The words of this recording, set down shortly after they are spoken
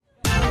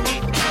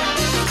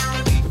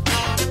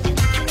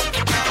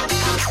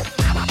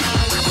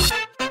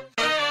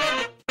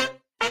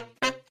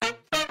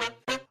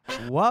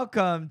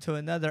Welcome to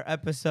another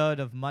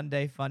episode of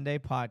Monday Fun Day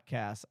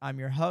Podcast. I'm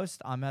your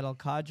host, Ahmed Al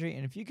Qadri,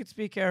 and if you could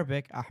speak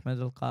Arabic, Ahmed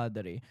Al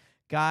Qadri.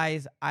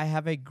 Guys, I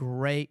have a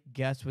great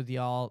guest with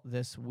y'all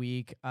this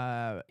week.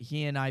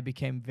 He and I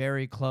became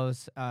very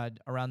close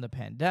around the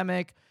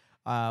pandemic.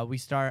 I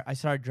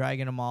started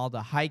dragging him all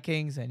the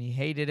hikings, and he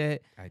hated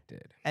it. I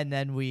did. And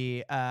then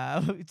we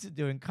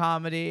doing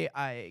comedy.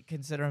 I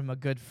consider him a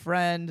good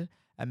friend,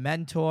 a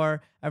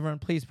mentor. Everyone,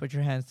 please put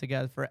your hands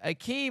together for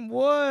Akeem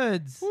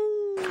Woods. Woo.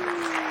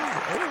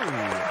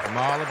 I'm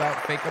all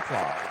about fake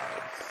applause.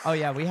 Oh,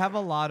 yeah, we have a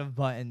lot of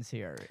buttons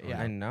here. Yeah,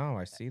 I know.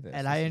 I see this.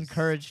 and I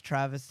encourage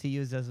Travis to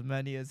use as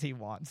many as he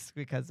wants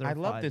because they're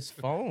love fun. this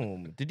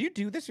foam. Did you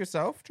do this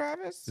yourself,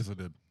 Travis? Yes, I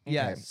did.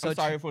 Yeah, Okay. so I'm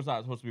sorry if it's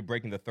not supposed to be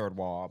breaking the third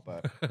wall,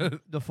 but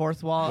the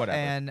fourth wall,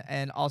 Whatever.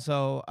 and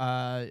also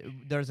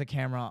there's a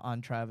camera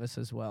on Travis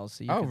as well,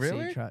 so you Oh, can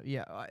really? see.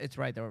 Yeah, it's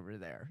right over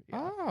there.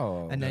 Yeah.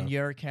 oh. And then Yeah.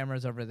 your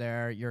camera's over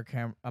there. Your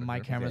my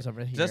Okay. camera's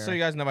over here. Just so you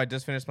guys know, I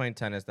just finished playing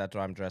tennis. That's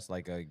why I'm dressed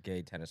like a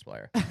gay tennis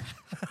player.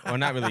 Well,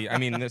 not really. I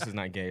mean, this is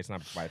not gay. It's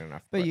not bright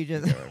enough. But you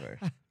just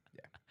yeah.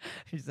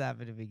 you just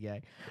happen to be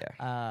gay.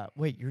 Yeah.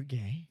 Wait, you're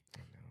gay? Do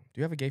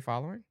you have a gay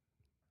following?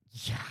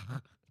 Yeah.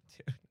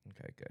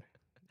 Okay, good.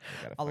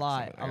 I gotta A fuck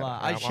lot, someone. a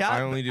lot.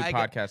 I only do I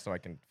podcasts so I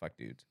can fuck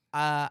dudes.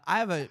 I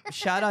have a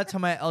shout out to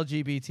my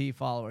LGBT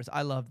followers.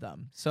 I love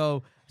them.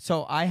 So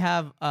I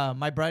have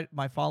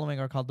my following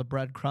are called the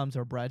breadcrumbs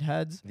or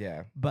breadheads.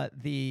 Yeah.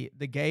 But the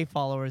gay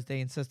followers,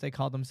 they insist they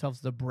call themselves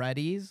the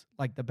breadies,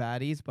 like the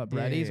baddies, but Yeah,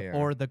 breadies, yeah.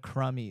 or the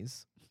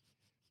crummies.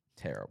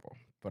 Terrible.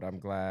 But I'm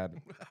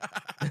glad.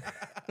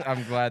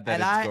 I'm glad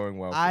that And it's going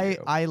well for you.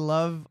 I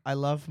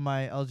love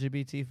my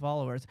LGBT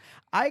followers.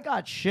 I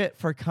got shit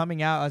for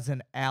coming out as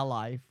an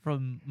ally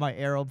from my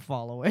Arab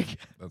following.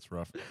 That's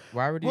rough.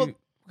 Why would Well, you?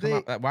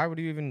 Why would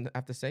you even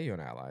have to say you're an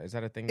ally? Is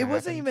that a thing? It that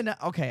wasn't happens? even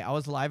okay. I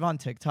was live on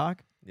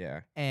TikTok,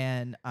 Yeah.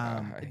 and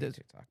I hate this-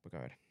 TikTok, but go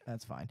ahead.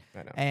 that's fine.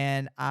 I know.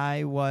 And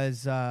I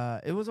was,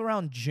 it was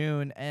around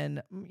June,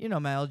 and you know,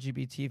 my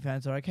LGBT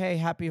fans are like, "Hey,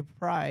 happy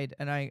Pride!"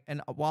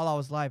 And while I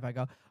was live, I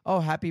go,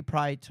 "Oh, happy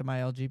Pride to my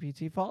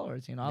LGBT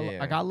followers." You know,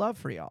 Yeah. I got love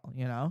for y'all.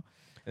 You know,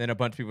 And then a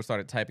bunch of people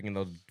started typing in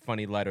those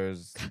funny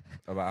letters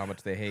about how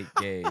much they hate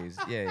gays.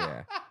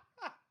 Yeah.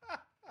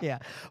 yeah.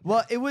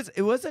 Well, it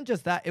wasn't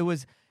just that. It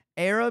was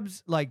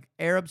Arabs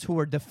who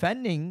were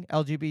defending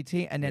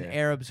LGBT, and then Yeah.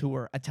 Arabs who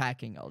were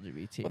attacking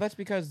LGBT. Well, that's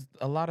because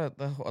a lot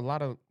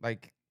of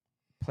like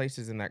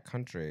places in that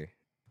country,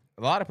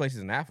 a lot of places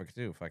in Africa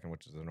too, fucking,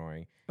 which is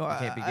annoying. You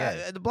can't be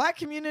gay. The black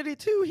community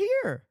too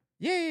here,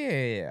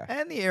 Yeah.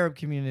 and the Arab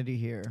community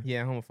here.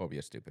 Yeah, homophobia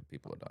is stupid.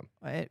 People are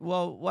dumb.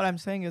 Well, what I'm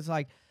saying is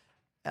like,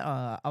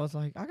 I was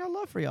like, I got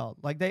love for y'all.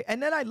 Like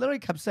and then I literally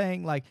kept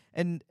saying like,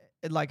 and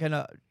like in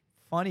a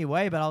funny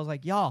way, but I was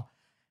like, y'all,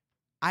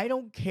 I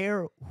don't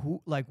care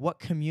what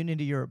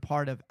community you're a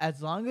part of.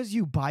 As long as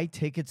you buy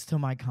tickets to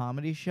my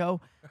comedy show,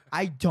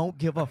 I don't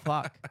give a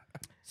fuck.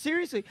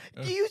 Seriously,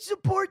 do you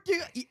support?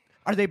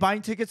 Are they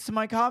buying tickets to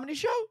my comedy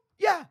show?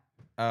 Yeah.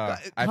 I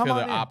come feel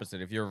the on in.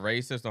 opposite. If you're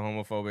racist or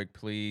homophobic,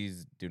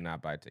 please do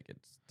not buy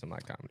tickets to my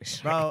comedy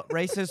show. Bro,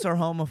 racists or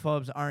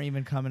homophobes aren't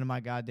even coming to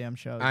my goddamn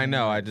shows. I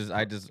know. anymore.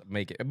 I just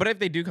make it. But if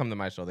they do come to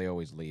my show, they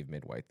always leave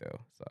midway through.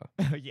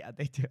 So Yeah,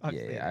 they do.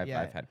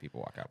 yeah, I've had people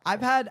walk out.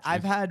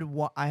 I've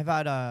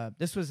had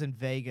this was in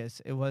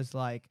Vegas. It was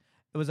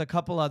a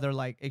couple other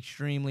like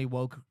extremely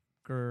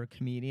woker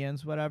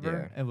comedians,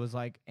 whatever. Yeah. It was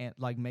like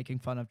making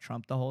fun of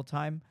Trump the whole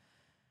time.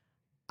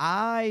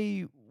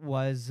 I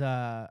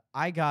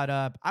got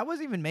up. I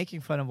wasn't even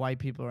making fun of white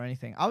people or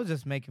anything. I was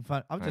just making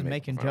fun. I was just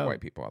making fun of jokes.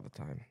 white people all the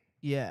time.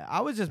 Yeah, I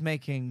was just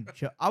making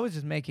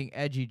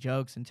edgy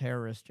jokes and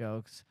terrorist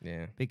jokes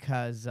Yeah.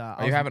 because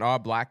Are you having all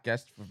black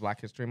guests for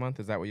Black History Month?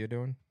 Is that what you're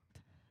doing?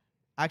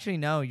 Actually,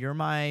 no. You're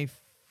my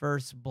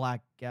first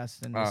black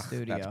guest in the Ugh,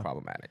 studio, that's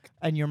problematic.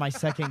 and you're my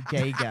second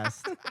gay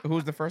guest.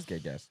 Who's the first gay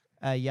guest?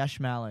 Yesh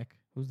Malik.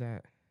 Who's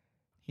that?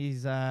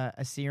 He's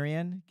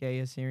Assyrian, gay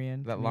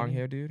Assyrian. That long comedian.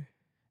 hair dude?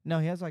 No,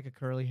 he has like a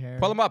curly hair.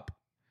 Pull him up.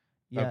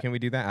 Yeah. Oh, can we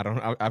do that? I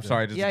don't. I'm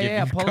sorry. Just yeah, give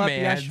yeah. you Pull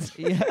commands. up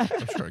Yesh. Yeah.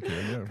 I'm sure I can,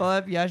 yeah. Pull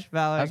up Yesh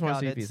Malik. I just want to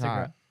on see if he's Instagram.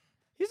 hot.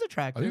 He's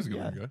attractive. he's a good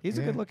yeah. looking guy. He's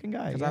a Yeah. good looking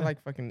guy. Because Yeah. I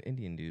like fucking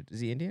Indian dude. Is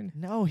he Indian?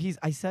 No,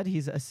 I said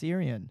he's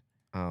Assyrian,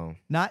 Oh,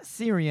 not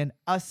Syrian.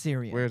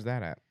 Assyrian. where's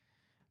that at?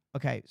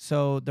 Okay,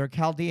 so they're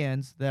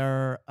Chaldeans.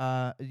 They're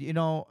have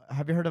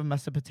you heard of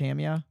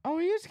Mesopotamia? Oh,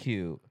 he is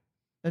cute.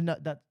 No,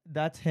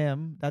 that's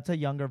him. That's a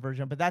younger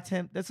version, but that's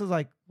him. This is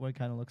like what it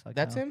kind of looks like.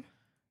 That's now. him.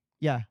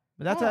 Yeah,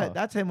 but Oh.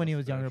 that's him when he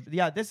was That's younger. fresh. But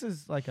yeah, this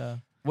is like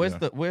a Where's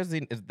Yeah.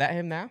 the? Is that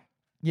him now?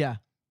 yeah,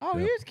 Oh,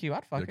 he Yeah. is cute. I'd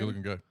Yeah, fuck good him.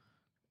 looking guy.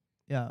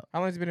 yeah. How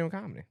long has he been doing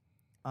comedy?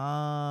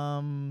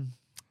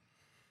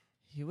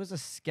 He was a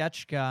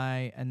sketch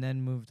guy and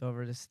then moved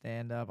over to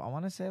stand up. I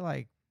want to say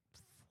like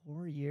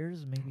 4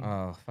 years, maybe.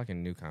 Oh,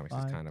 fucking new comics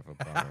is Fine. kind of a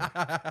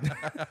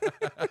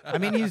bummer. I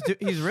mean,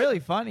 he's really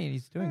funny and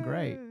he's doing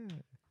great.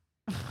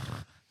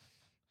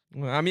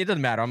 Well, I mean, it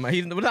doesn't matter.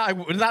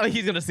 It's not like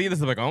he's gonna see this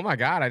and be like, oh my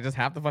god, I just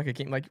have to fucking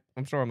keep. Like,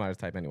 I'm sure I'm not his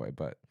type anyway,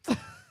 but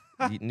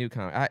New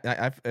comic.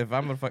 If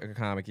I'm a fucking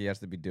comic, he has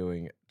to be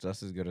doing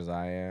just as good as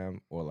I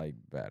am, or like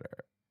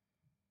better.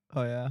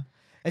 Oh yeah.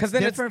 Because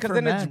then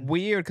it's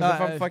weird. Because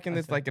if I'm fucking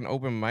this see. like an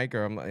open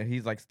micer, I'm like,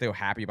 he's like still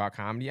happy about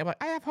comedy. I'm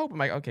like, I have hope. I'm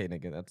like, okay,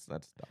 nigga, that's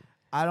dumb.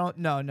 I don't.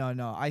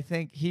 No. I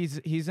think he's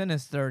in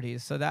his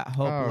 30s, so that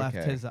hope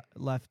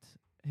left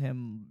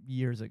him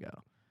years ago.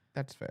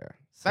 That's fair.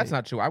 That's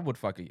not true. I would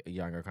fuck a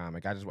younger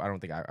comic. I don't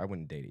think I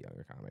wouldn't date a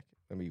younger comic.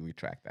 Let me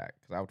retract that,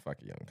 because I would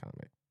fuck a young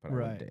comic, but I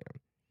wouldn't date him.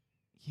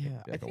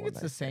 Yeah, Like I think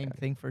it's the same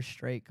thing for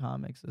straight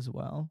comics as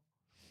well.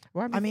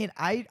 Well, I mean,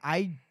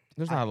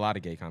 there's not a lot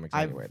of gay comics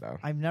anyway, though.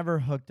 I've never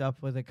hooked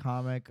up with a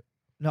comic.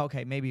 No,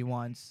 okay, maybe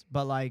once,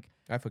 but like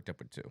I've hooked up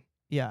with 2.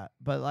 Yeah,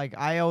 but like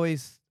I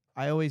always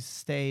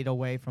stayed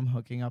away from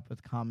hooking up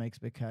with comics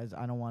because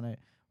I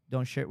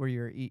don't shit where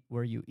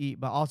you eat,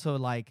 but also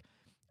like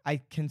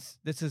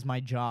this is my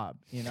job,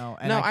 you know.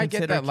 And I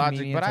get that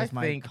logic, but I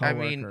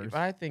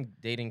think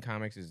dating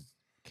comics is.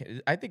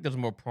 I think there's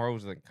more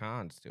pros than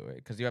cons to it,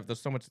 because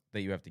there's so much that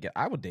you have to get.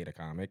 I would date a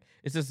comic.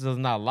 It's just there's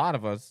not a lot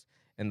of us,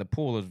 and the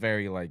pool is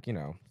very like, you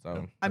know.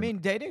 So I mean,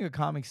 dating a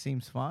comic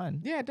seems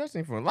fun. Yeah, it does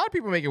seem fun. A lot of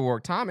people make it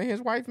work. Tom and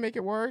his wife make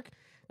it work.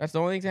 That's the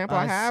only example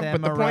I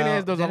have. But the point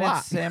is, there's a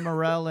lot. Sam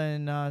Morril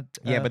and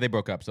yeah, but they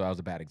broke up, so that was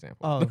a bad example.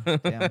 Oh,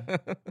 damn.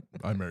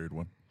 I married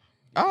one.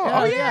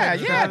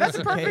 Yeah. That's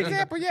a perfect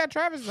example. Yeah,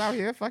 Travis is out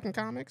here fucking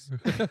comics.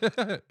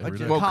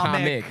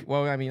 Comic.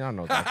 Well, I mean, I don't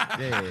know that.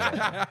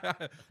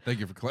 Yeah. Thank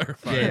you for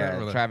clarifying.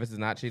 Yeah, Travis is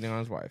not cheating on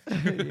his wife.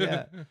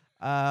 Yeah.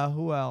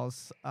 Who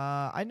else?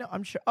 I know.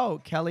 I'm sure. Oh,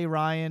 Kelly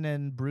Ryan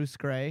and Bruce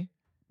Gray.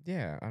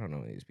 Yeah, I don't know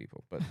any of these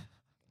people, but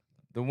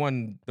the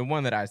one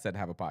that I said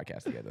have a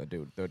podcast together,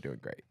 they're doing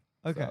great.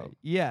 Okay. So.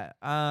 Yeah.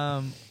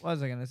 What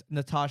was I gonna say?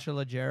 Natasha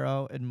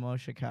Leggero and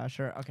Moshe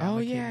Kasher. Okay. Oh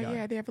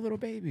yeah. They have a little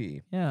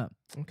baby. Yeah.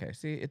 Okay.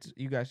 See,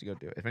 you guys should go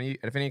do it.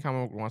 If any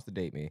comic wants to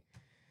date me,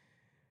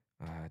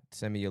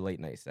 send me your late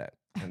night set,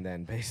 and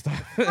then based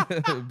off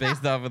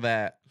of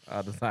that,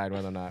 I'll decide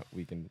whether or not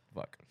we can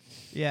fuck.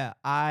 Yeah.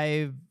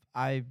 I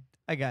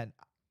again,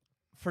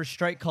 for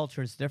straight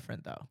culture, it's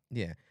different though.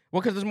 Yeah.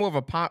 Well, because there's more of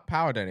a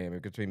power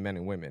dynamic between men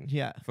and women.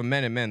 Yeah. For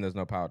men and men, there's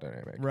no power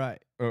dynamic.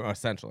 Right. Or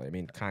essentially, I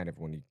mean, kind of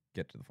when you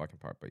get to the fucking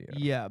part, but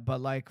Yeah,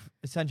 but like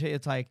essentially,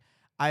 it's like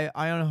I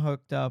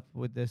hooked up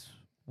with this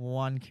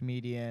one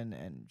comedian,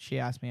 and she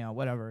asked me out.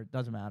 Whatever, it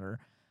doesn't matter.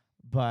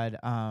 But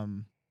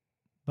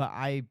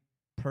I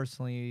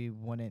personally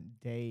wouldn't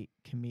date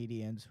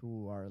comedians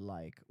who are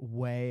like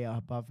way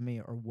above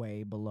me or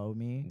way below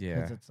me. Yeah,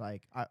 because it's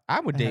like I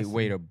would date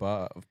way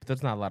above. But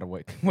there's not a lot of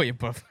way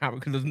above.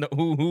 Because there's no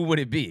who would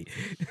it be?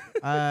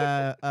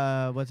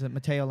 What's it?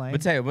 Mateo Lane.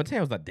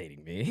 Mateo's not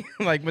dating me.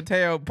 Like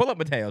Mateo, pull up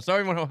Mateo. So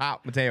everyone know how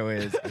hot Mateo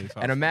is,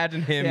 and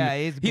imagine him.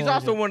 Yeah, he's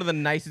also one of the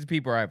nicest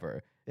people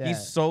ever. Yeah.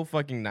 He's so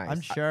fucking nice. I'm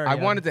sure. I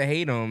wanted to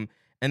hate him.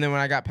 And then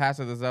when I got past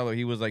the Zeller,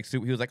 he was like,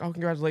 oh,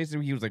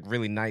 congratulations. He was like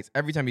really nice.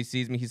 Every time he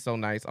sees me, he's so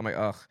nice. I'm like,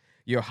 ugh,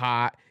 you're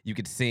hot. You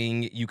could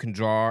sing, you can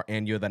draw,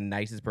 and you're the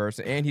nicest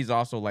person. And he's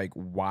also like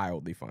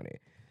wildly funny.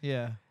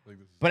 Yeah.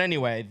 But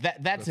anyway,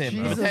 that's him.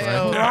 Jesus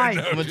Mateo,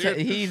 Christ.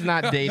 He's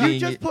not dating. You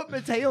just put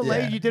Mateo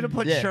Lane. You didn't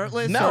put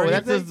shirtless. No, or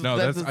that's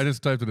I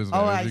just typed in his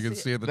name. As you can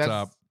see at the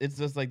top. It's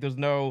just like there's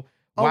no.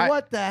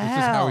 What the hell?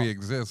 This is how he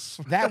exists.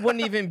 That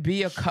wouldn't even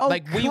be a couple.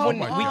 We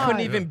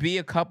couldn't even be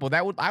a couple.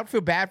 I'd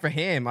feel bad for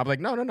him. I'm like,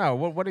 no.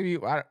 What are you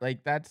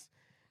like?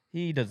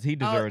 He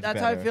deserves that's better.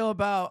 How I feel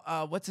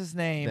about what's his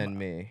name? Than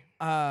me.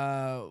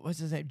 What's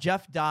his name?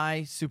 Jeff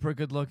Dye, super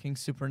good looking,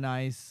 super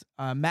nice.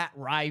 Matt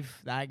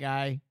Rife, that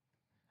guy.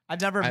 I've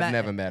never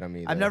met him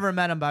either. I've never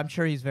met him, but I'm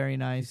sure he's very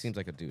nice. He seems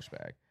like a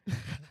douchebag.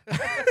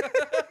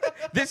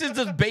 This is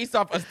just based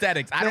off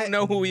aesthetics. I don't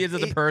know who he is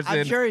as a person.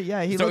 I'm sure,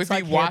 yeah. So if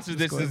he watches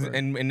this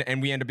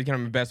and we end up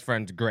becoming best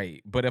friends,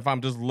 great. But if I'm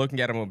just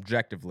looking at him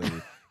objectively,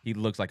 he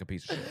looks like a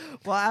piece of shit.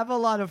 Well, I have a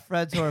lot of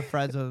friends who are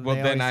friends with him. Well,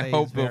 then I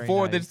hope to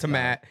forward this to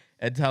Matt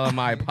and tell him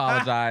I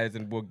apologize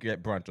and we'll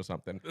get brunch or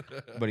something.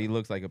 But he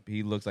looks like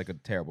a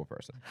terrible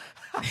person.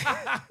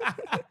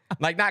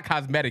 Like not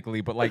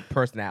cosmetically, but like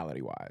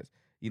personality wise,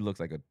 he looks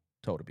like a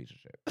total piece of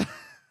shit.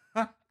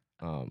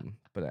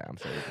 But I'm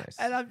sure he's nice.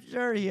 And I'm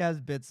sure he has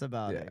bits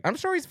about it. I'm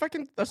sure he's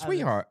fucking a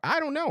sweetheart. I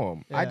don't know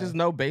him. Yeah. I just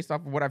know based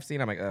off of what I've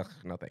seen, I'm like, ugh,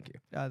 no thank you.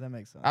 Yeah, that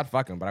makes sense. I'd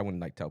fuck him, but I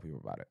wouldn't like tell people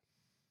about it.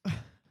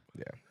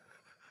 Yeah.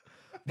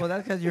 Well,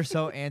 that's because you're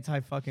so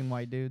anti-fucking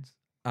white dudes.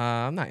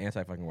 I'm not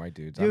anti-fucking white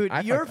dudes. Dude,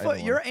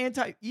 you're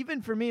anti.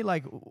 Even for me,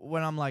 like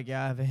when I'm like,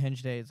 yeah, I have a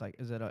hinge day. It's like,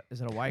 is it a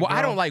white? Well, girl?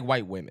 I don't like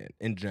white women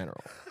in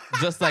general.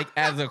 Just like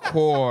as a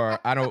core,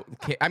 I don't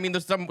care. I mean,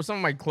 there's some of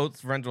my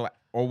close friends are like,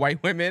 or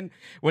white women,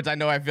 which I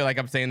know I feel like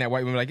I'm saying that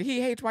white women are like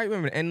he hates white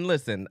women, and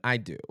listen, I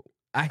do.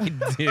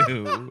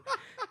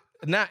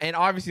 Not and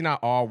obviously not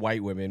all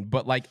white women,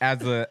 but like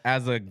as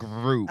a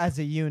group, as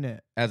a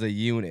unit,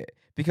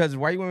 because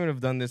white women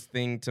have done this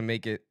thing to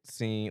make it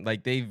seem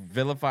like they've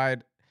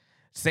vilified.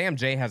 Sam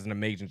J has an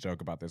amazing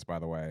joke about this, by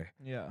the way.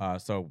 Yeah.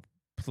 So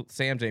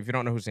Sam J, if you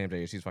don't know who Sam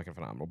J is, she's fucking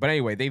phenomenal. But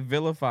anyway, they've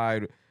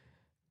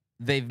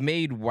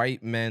made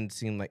white men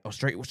seem like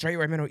straight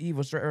white men are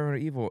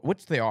evil,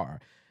 which they are.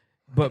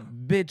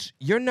 But bitch,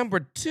 you're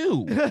number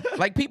 2.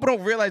 Like people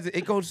don't realize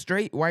it goes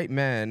straight white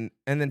men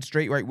and then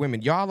straight white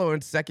women. Y'all are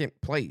in second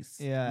place.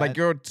 Yeah. Like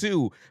you're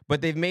 2, but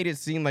they've made it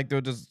seem like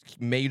they're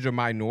just major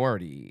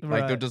minority.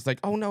 Like they're just like,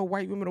 oh no,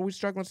 white women are always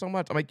struggling so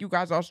much. I'm like, you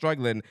guys are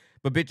struggling,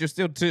 but bitch, you're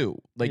still 2.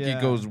 Like it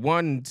goes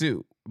 1,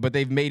 2. But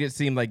they've made it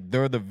seem like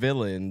they're the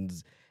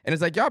villains. And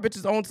it's like, y'all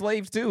bitches own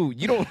slaves too.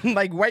 You don't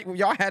like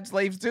y'all had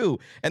slaves too.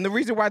 And the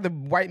reason why the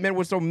white men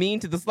were so mean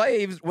to the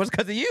slaves was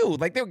because of you.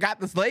 Like they got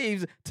the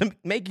slaves to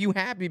make you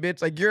happy,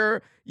 bitch. Like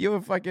you're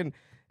a fucking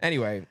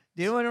anyway.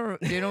 Do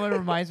you know what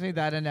reminds me of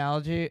that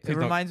analogy? Please it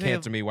reminds don't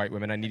cancel me, white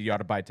women. I need y'all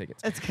to buy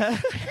tickets. It's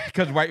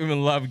because white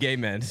women love gay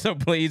men. So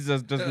please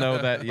just know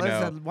that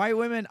Listen, white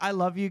women, I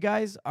love you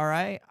guys. All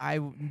right,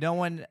 no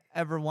one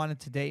ever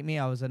wanted to date me.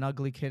 I was an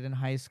ugly kid in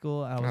high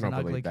school. I was an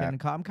ugly kid in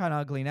college. I'm kind of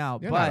ugly now.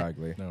 You're but not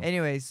ugly. No.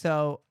 Anyway,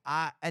 so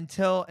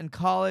until in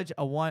college,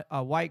 a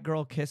white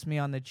girl kissed me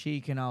on the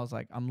cheek, and I was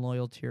like, I'm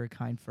loyal to your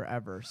kind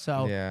forever.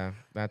 So yeah,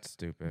 that's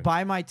stupid.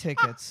 Buy my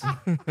tickets.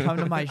 Come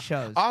to my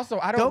shows. Also,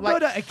 don't go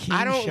to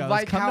Akeem shows.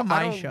 Come to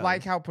my shows.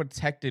 Like how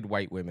protected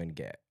white women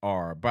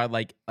are, but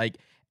like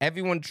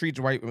everyone treats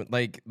white women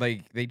like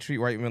they treat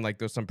white women like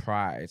there's some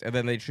prize, and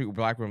then they treat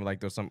black women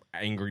like there's some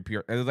angry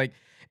pure.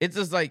 It's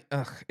just like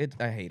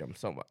I hate them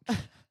so much.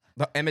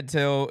 The Emmett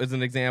Till is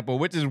an example,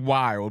 which is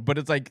wild, but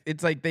it's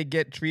like they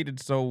get treated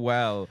so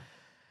well.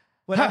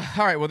 All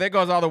right, well there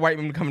goes all the white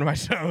women coming to my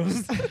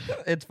shows.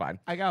 It's fine.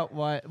 I got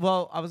what?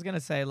 Well, I was gonna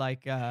say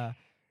like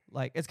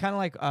it's kind of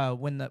like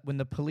when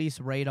the police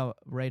raid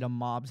a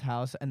mob's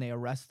house and they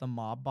arrest the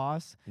mob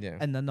boss. Yeah.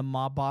 And then the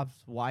mob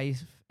boss's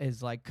wife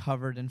is like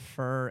covered in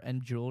fur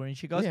and jewelry, and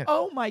she goes, Yeah.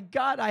 "Oh my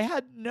god, I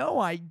had no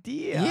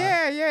idea."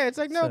 Yeah. It's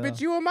like, no,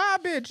 bitch, you were my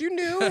bitch. You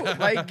knew.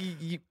 Like,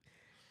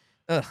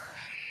 ugh.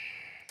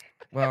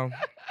 Well,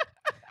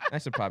 I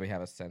should probably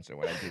have a censor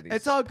when I do these.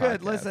 It's all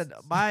good. podcasts. Listen,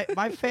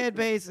 my fan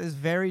base is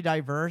very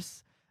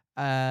diverse.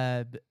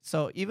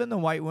 So even the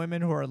white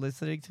women who are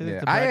listening to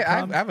this, I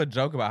have a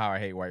joke about how I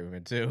hate white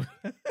women too,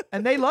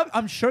 and they love.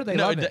 I'm sure they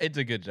love it. It's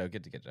a good joke.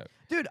 It's a good joke,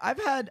 dude.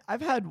 I've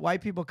had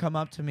white people come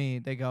up to me.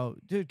 They go,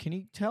 "Dude, can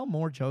you tell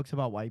more jokes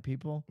about white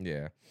people?"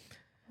 Yeah.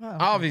 Wow,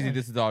 Obviously,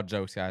 this is all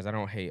jokes, guys. I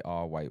don't hate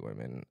all white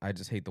women. I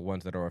just hate the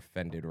ones that are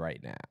offended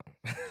right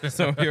now.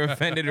 So if you're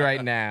offended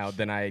right now,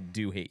 then I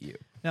do hate you.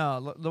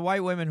 No, the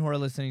white women who are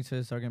listening to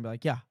this are gonna be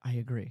like, "Yeah, I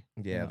agree."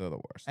 Yeah, they're the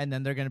worst. And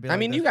then they're gonna be. I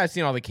mean, you guys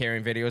seen all the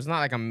Karen videos. It's not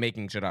like I'm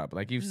making shit up.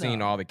 Like you've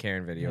seen all the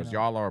Karen videos. No.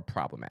 Y'all are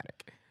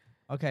problematic.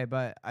 Okay,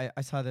 but I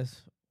saw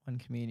this one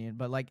comedian,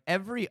 but like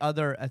every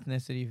other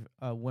ethnicity,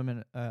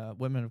 women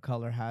of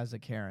color has a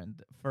Karen.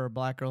 For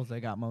black girls,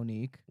 they got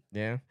Monique.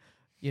 Yeah.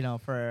 You know,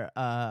 for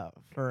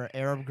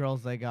Arab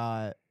girls, they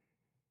got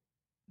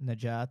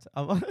Najat.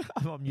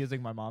 I'm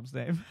using my mom's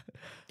name.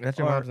 That's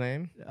your mom's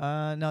name?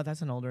 No,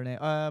 that's an older name.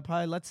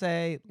 Probably let's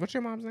say. What's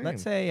your mom's name?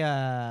 Let's say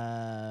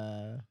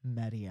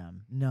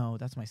Mariam. No,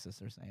 that's my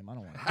sister's name. I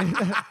don't want.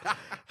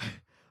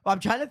 Well, I'm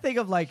trying to think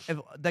of like if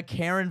the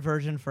Karen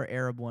version for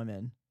Arab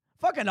women.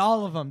 Fucking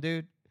all of them,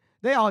 dude.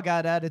 They all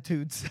got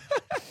attitudes.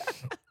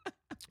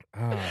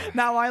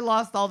 Now I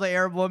lost all the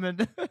Arab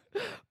women.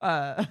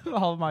 I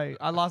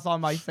lost all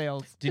my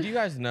sales. Did you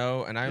guys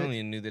know? And I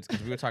only knew this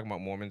because we were talking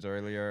about Mormons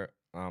earlier.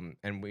 And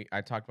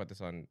I talked about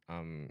this on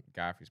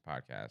Godfrey's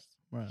podcast.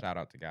 Right. Shout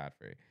out to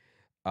Godfrey.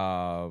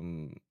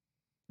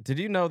 Did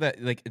you know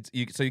that like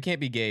so you can't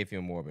be gay if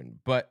you're Mormon,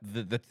 but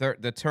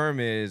the term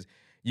is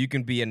you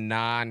can be a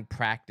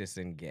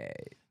non-practicing gay.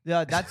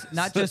 Yeah, that's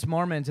not just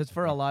Mormons. It's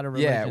for a lot of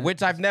religions. Yeah,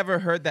 which I've never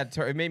heard that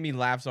term. It made me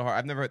laugh so hard.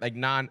 I've never heard like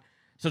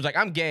So it's like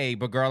I'm gay,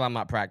 but girl, I'm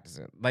not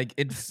practicing. Like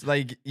it's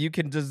like you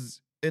can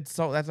just. That's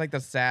like the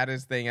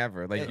saddest thing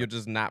ever. Like you're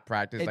just not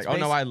practicing. Like, oh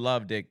no, I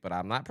love dick, but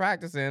I'm not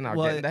practicing.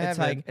 I'll get into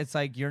heaven. It's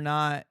like you're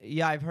not.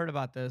 Yeah, I've heard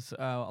about this.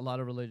 A lot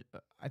of religion.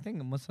 I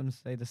think Muslims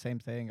say the same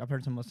thing. I've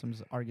heard some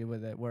Muslims argue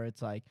with it, where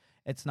it's like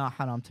it's not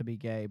haram to be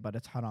gay, but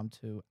it's haram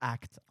to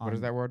act on. What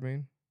does that word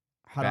mean?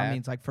 Haram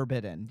means like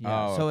forbidden.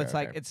 Yeah. Oh, so okay, it's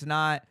like it's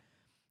not.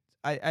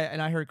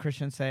 I heard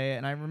Christians say,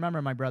 and I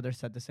remember my brother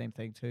said the same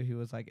thing too. He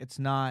was like, it's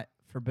not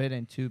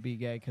forbidden to be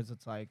gay because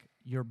it's like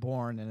you're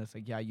born and it's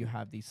like, yeah, you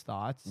have these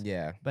thoughts.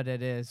 Yeah. But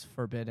it is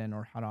forbidden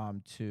or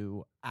haram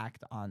to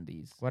act on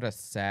these. What a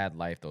sad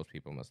life those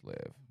people must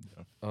live.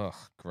 Yeah. Ugh,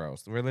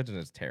 gross. Religion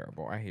is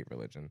terrible. I hate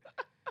religion.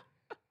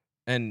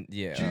 And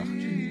yeah.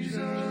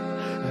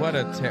 What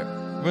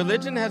a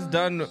religion has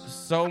done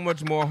so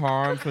much more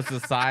harm for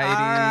society. All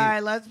right,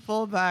 let's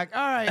pull back.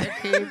 All right,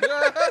 Akeem.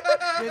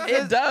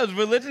 It does.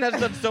 Religion has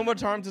done so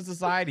much harm to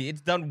society.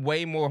 It's done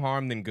way more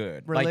harm than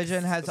good.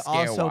 Religion has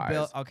also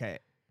built. Okay.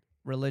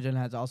 Religion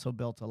has also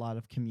built a lot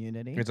of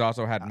community. It's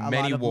also had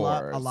many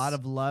wars. A lot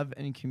of love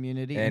and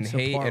community. And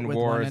hate and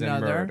wars and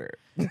murder.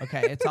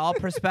 Okay, it's all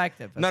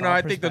perspective. No,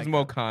 I think there's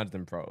more cons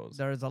than pros.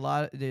 There's a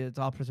lot. It's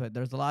all perspective.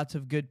 There's lots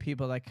of good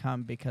people that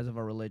come because of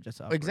a religious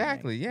upbringing.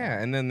 Exactly,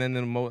 yeah. And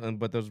then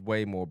but there's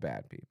way more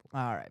bad people.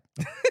 All right.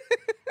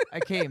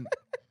 Akeem,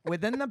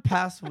 within the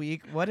past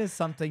week, what is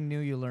something new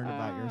you learned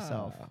about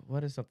yourself?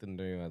 What is something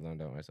new I learned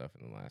about myself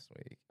in the last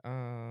week?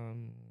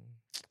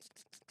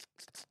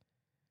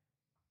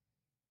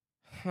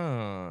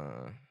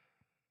 I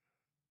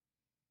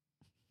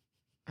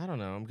don't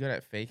know. I'm good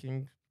at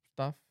faking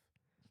stuff,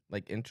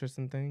 like interest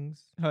in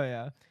things. Oh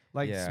yeah,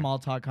 like Yeah. small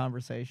talk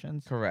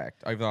conversations.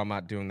 Correct. Even though I'm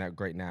not doing that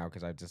great now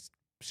because I just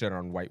shit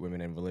on white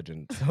women and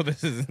religion. So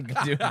this is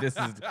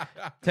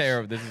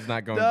terrible. This is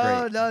not going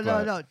great.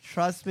 No.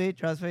 Trust me.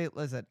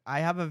 Listen, I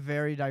have a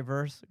very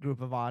diverse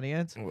group of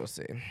audience, We'll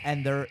see.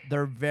 and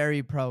they're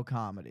very pro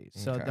comedy,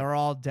 so Okay. they're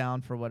all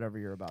down for whatever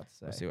you're about to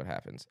say. We'll see what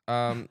happens.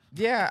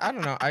 Yeah, I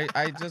don't know.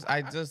 I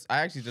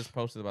actually just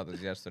posted about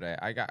this yesterday.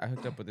 I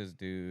hooked up with this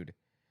dude,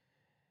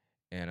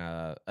 and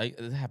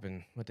it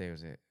happened. What day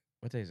was it?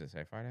 What day is it?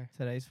 Say Friday.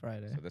 Today's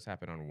Friday. So this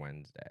happened on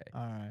Wednesday.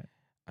 All right.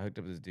 I hooked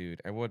up with this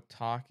dude, and we're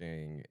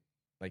talking,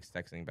 like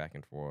texting back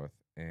and forth.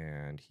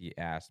 And he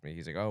asked me,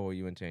 he's like, "Oh, well,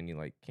 you into any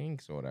like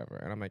kinks or whatever?"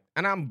 And I'm like,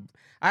 I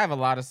have a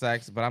lot of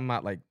sex, but I'm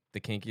not like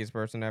the kinkiest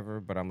person ever.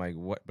 But I'm like,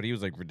 what? But he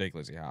was like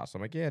ridiculously hot. So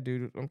I'm like, yeah,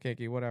 dude, I'm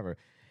kinky, whatever.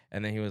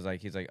 And then he's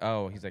like,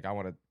 I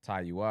want to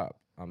tie you up.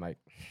 I'm like,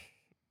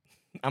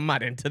 I'm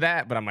not into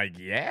that, but I'm like,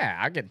 yeah,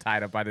 I get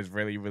tied up by this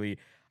really, really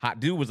hot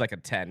dude. Was like a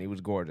 10. He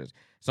was gorgeous.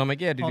 So I'm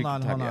like, yeah, dude. Hold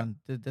on.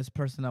 Did this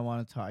person that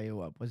want to tie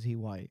you up, was he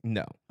white?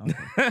 No.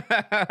 Okay.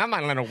 I'm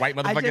not letting a white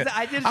motherfucker.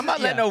 I'm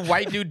not letting a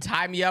white dude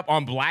tie me up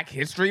on Black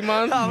History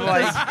Month. No,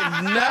 Like,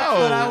 that's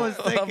no. what I was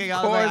thinking. Of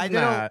I was like, course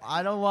not.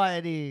 I don't want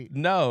any.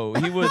 No,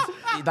 he was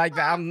like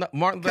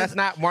that's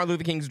not Martin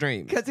Luther King's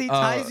dream. Because he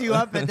ties you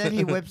up and then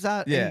he whips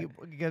out. Yeah. He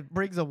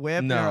brings a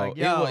whip. No, and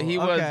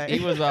you're like, Yo,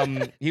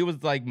 he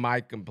was like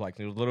my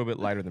complexion. He was a little bit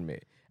lighter than me.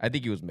 I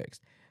think he was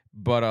mixed.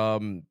 But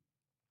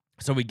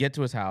so we get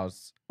to his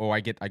house, or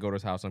I go to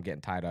his house. I'm getting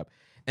tied up,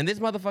 and this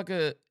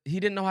motherfucker, he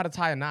didn't know how to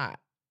tie a knot.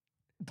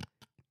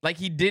 Like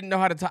he didn't know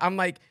how to tie. I'm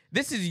like,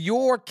 this is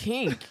your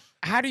kink.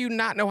 How do you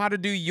not know how to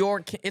do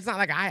your kink? It's not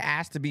like I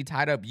asked to be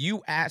tied up.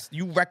 You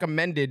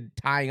recommended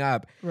tying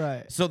up.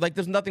 Right. So like,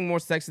 there's nothing more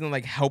sexy than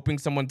like helping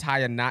someone tie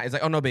a knot. It's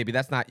like, oh no, baby,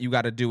 that's not. You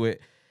got to do it.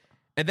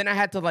 And then I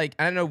had to like,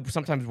 I know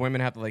sometimes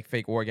women have to like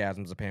fake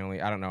orgasms.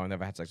 Apparently, I don't know. I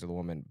never had sex with a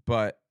woman,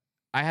 but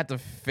I had to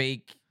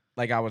fake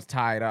like I was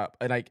tied up,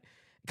 and like.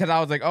 Because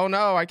I was like, oh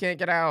no, I can't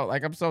get out.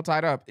 Like, I'm so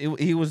tied up.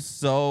 He was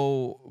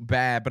so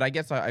bad. But I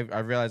guess I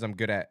realized I'm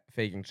good at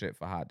faking shit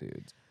for hot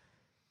dudes.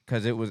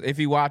 Because if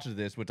he watches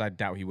this, which I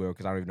doubt he will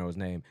because I don't even know his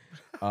name.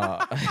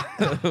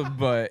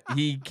 But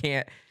he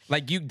can't,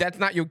 like, that's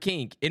not your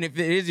kink. And if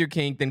it is your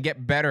kink, then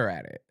get better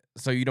at it.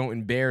 So you don't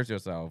embarrass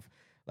yourself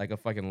like a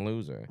fucking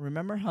loser.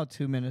 Remember how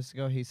 2 minutes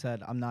ago he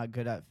said, I'm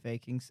good at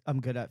faking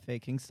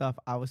stuff.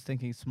 I was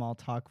thinking small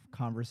talk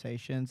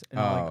conversations. And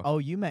I'm like, oh,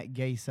 you meant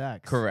gay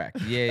sex. Correct.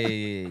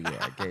 Yeah.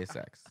 Gay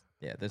sex.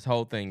 Yeah, this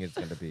whole thing is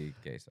going to be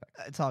gay sex.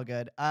 It's all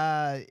good.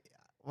 What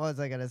was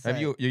I going to say?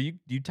 Have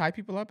you tie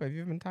people up? Have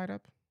you ever been tied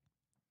up?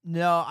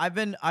 No,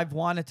 I've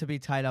wanted to be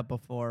tied up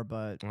before,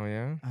 but Oh,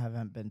 yeah? I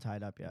haven't been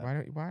tied up yet.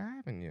 Why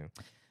haven't you?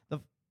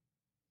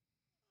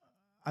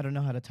 I don't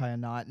know how to tie a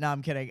knot. No,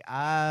 I'm kidding. You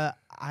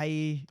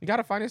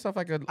gotta find yourself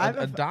like a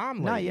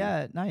dom lady. Not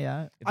yet.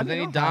 If there's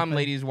any dom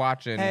ladies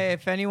watching, hey,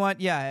 if anyone,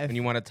 and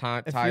you want to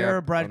tie if up, you're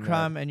a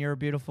breadcrumb and you're a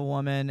beautiful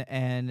woman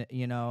and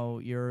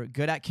you're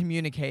good at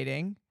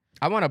communicating,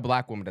 I want a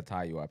black woman to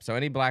tie you up. So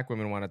any black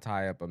women want to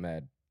tie up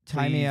Ahmed,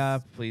 tie me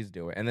up. Please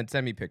do it, and then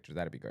send me pictures.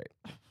 That'd be great.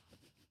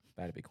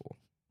 That'd be cool.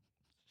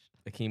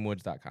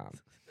 AkeemWoods.com.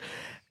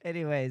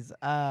 Anyways,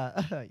 yeah,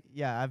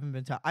 I haven't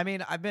been tied. I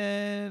mean, I've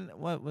been.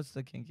 What's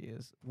the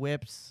kinkiest?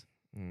 Whips.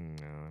 No,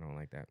 I don't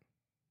like that.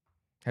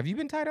 Have you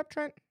been tied up,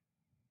 Trent?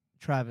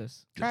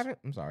 Travis. Travis?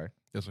 I'm sorry.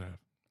 Yes, I have.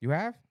 You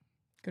have?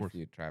 Good for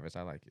you, Travis.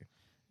 I like you.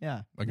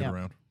 Yeah. I get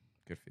around.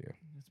 Good for you.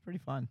 It's pretty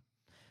fun.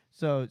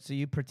 So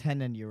you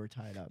pretending you were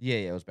tied up. Yeah,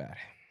 it was bad.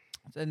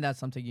 And that's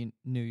something you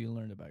knew you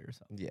learned about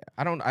yourself. Yeah,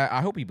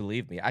 I hope he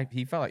believed me. I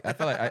felt like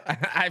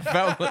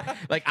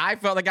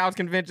I was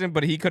convincing,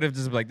 but he could have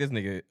just been like, this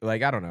nigga,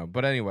 like, I don't know.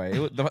 But anyway,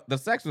 the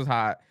sex was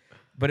hot,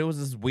 but it was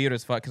just weird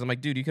as fuck. Because I'm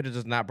like, dude, you could have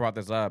just not brought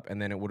this up,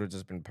 and then it would have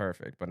just been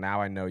perfect. But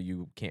now I know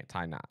you can't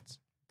tie knots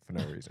for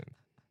no reason.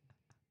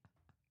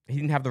 He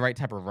didn't have the right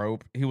type of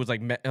rope. He was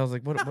like, I was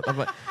like,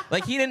 what?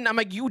 Like, he didn't. I'm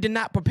like, you did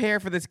not prepare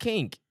for this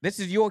kink. This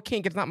is your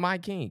kink. It's not my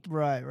kink.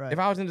 Right. If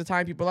I was into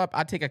tying people up,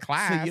 I'd take a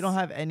class. So you don't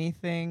have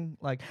anything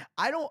like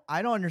I don't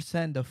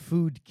understand the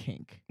food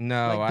kink.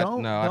 No, like, I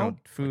don't.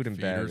 Food like and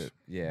bed. feeders.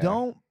 Yeah.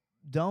 Don't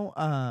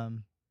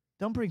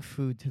bring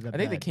food to the I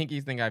bed. think the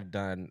kinkiest thing I've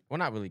done. Well,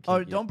 not really.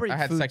 Kinky. Oh, don't bring. I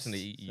had food sex in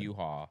the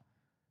U-Haul.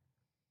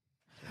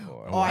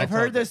 Oh, I've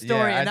heard this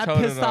story, and that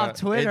pissed off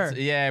Twitter.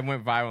 Yeah, it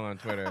went viral on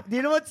Twitter.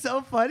 You know what's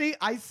so funny?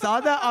 I saw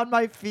that on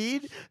my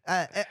feed.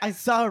 I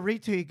saw a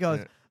retweet. It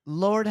goes,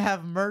 Lord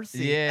have mercy.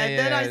 Yeah, and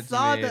then I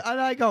saw that, and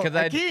I go,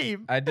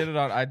 Akeem. I did it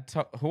on.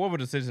 Whoever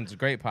Decisions, a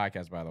great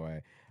podcast, by the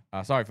way.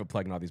 Sorry for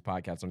plugging all these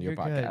podcasts on your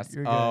podcast.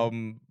 You're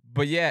good.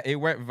 But yeah, it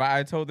went.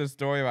 I told this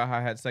story about how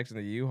I had sex in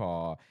the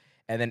U-Haul,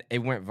 and then it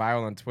went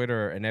viral on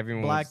Twitter, and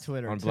everyone Black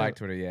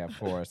Twitter, yeah, of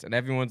course. And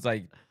everyone's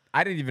like,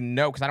 I didn't even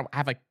know because I don't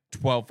have like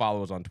 12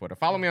 followers on Twitter.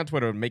 Follow me on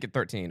Twitter, make it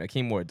 13.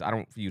 Akeem Woods. I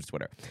don't use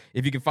Twitter.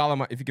 If you can find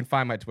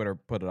my Twitter,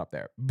 put it up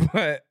there.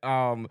 But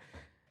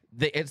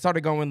it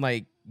started going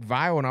like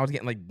viral, and I was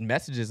getting like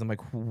messages. I'm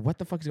like, what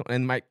the fuck is going on?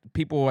 And my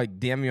people like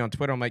DM me on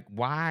Twitter. I'm like,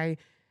 why?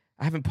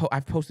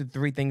 I've posted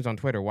 3 things on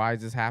Twitter. Why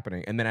is this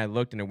happening? And then I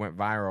looked and it went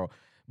viral.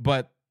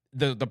 But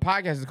the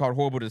podcast is called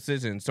Horrible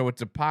Decisions. So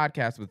it's a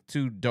podcast with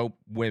 2 dope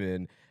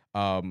women.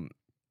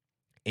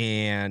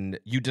 And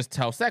you just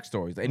tell sex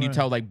stories, and you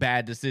tell like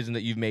bad decisions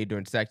that you've made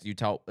during sex. You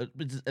tell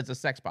it's a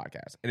sex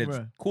podcast, and it's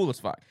cool as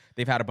fuck.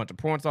 They've had a bunch of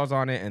porn stars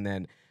on it, and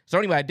then so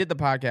anyway, I did the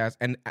podcast,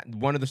 and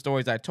one of the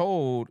stories I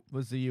told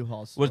was the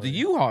U-Haul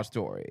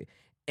story.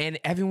 And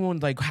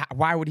everyone's like,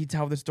 why would he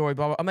tell this story?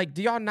 Blah, blah. I'm like,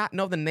 do y'all not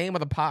know the name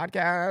of the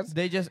podcast?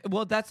 They just,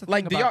 that's the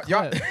like, thing about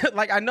y'all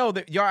like, I know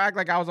that y'all act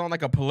like I was on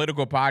like a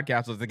political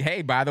podcast. I was like,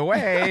 hey, by the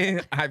way,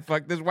 I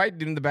fucked this white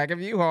dude in the back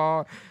of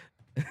U-Haul.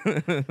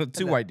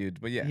 2 white dudes,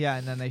 but yeah. Yeah,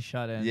 and then they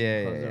shut in.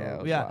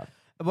 Yeah.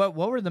 What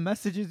were the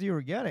messages you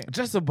were getting?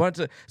 Just a bunch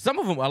of,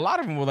 a lot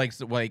of them were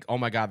like, oh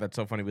my God, that's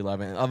so funny, we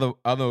love it. And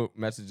other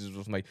messages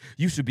was like,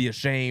 you should be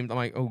ashamed. I'm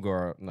like, oh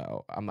girl,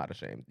 no, I'm not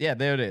ashamed. Yeah,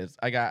 there it is.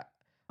 I got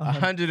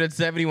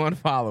 171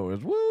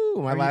 followers.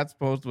 Woo! My last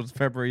post was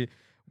February.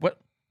 What?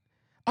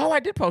 Oh, I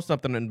did post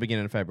something in the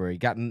beginning of February.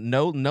 Got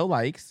no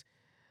likes.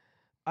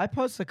 I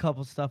post a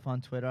couple stuff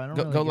on Twitter. I don't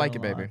really go like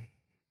it, baby.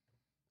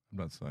 I'm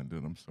not signed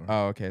in. I'm sorry.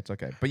 Oh, okay, it's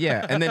okay. But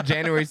yeah, and then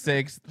January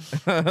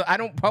 6th, I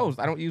don't post.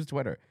 I don't use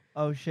Twitter.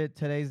 Oh shit!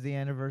 Today's the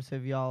anniversary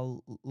of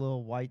y'all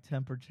little white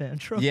temper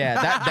tantrum.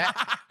 Yeah,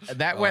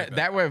 that went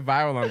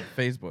viral on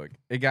Facebook.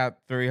 It got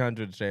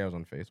 300 shares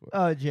on Facebook.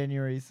 Oh,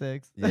 January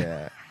 6th.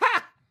 Yeah,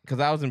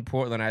 because I was in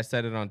Portland. I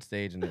said it on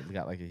stage, and it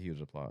got like a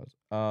huge applause.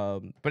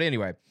 But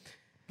anyway,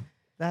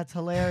 that's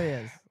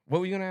hilarious. What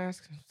were you gonna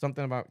ask?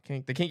 Something about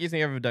kink? The kinkiest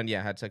thing I've ever done? Yeah,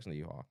 I had sex in the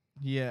U-Haul.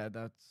 Yeah,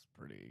 that's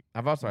pretty.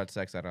 I've also had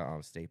sex at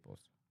Staples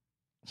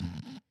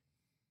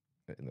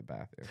in the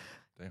bathroom.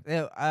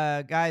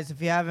 Guys,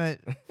 if you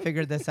haven't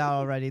figured this out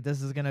already,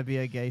 this is gonna be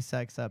a gay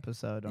sex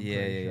episode. I'm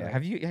pretty sure.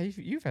 Have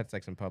you've had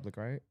sex in public,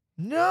 right?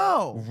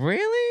 No.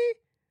 Really?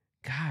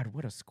 God,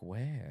 what a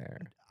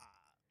square.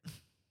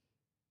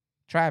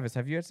 Travis,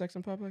 have you had sex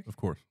in public? Of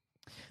course.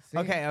 See?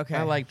 Okay.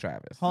 I like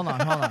Travis. Hold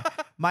on.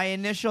 My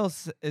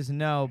initials is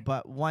no,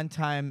 but one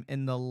time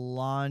in the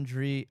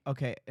laundry,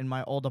 in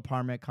my old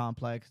apartment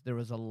complex, there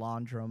was a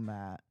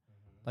laundromat,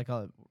 like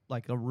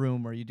a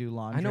room where you do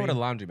laundry. I know what a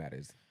laundromat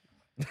is.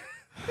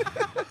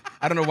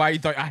 I don't know why you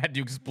thought I had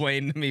to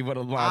explain to me what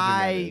a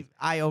laundromat is.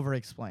 I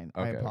over-explained.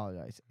 Okay. I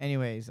apologize.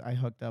 Anyways, I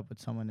hooked up with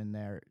someone in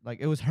there. Like,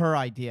 it was her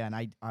idea, and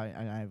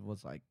I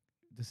was like,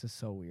 this is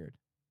so weird.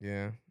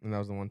 Yeah, and that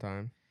was the one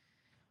time.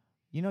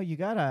 You know, you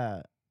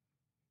gotta.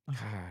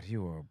 God,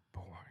 you are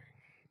boring.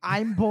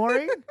 I'm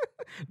boring?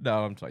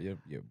 No, I'm sorry.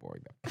 You're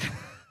boring though.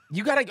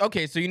 You gotta.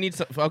 Okay, so you need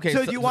some. Okay,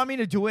 so do you want me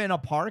to do it in a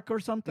park or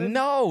something?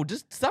 No,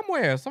 just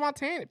somewhere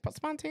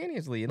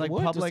spontaneously in like the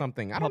woods public, or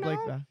something. I don't know.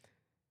 Bath.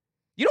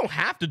 You don't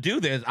have to do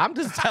this. I'm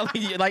just telling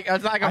you. Like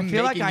it's like I'm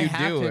feel making like I you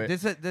have do to.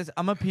 it. This.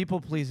 I'm a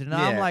people pleaser. Now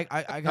Yeah. I'm like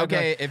I gotta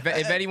Okay, if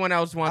anyone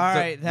else wants all to,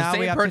 right, the now we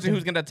same have to person do-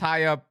 who's gonna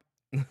tie up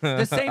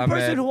the same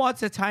person Ahmed. who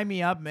wants to tie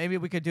me up. Maybe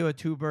we could do a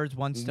 2 birds,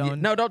 1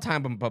 stone. No, don't tie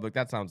him in public.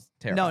 That sounds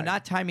terrible. No,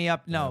 not tie me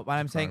up. No, Yeah, but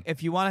I'm that's saying fine.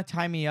 if you want to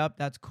tie me up,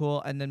 that's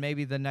cool. And then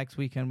maybe the next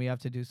weekend we have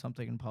to do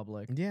something in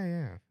public.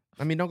 Yeah.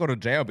 I mean, don't go to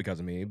jail because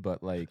of me,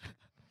 but like,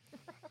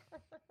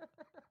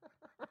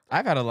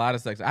 I've had a lot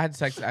of sex. I had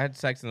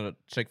sex in a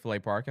Chick-fil-A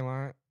parking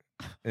lot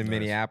in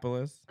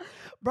Minneapolis.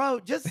 Bro,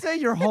 just say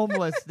you're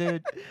homeless,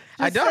 dude.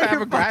 I Just don't say have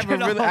you're a I have a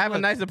fucking really I have a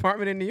homeless. nice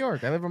apartment in New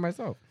York. I live by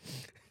myself.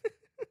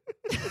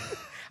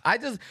 I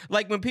just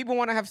like when people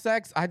want to have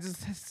sex, I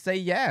just say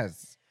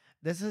yes.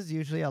 This is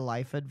usually a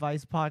life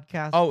advice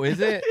podcast. Oh, is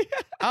it?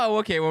 Oh,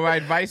 okay. Well, my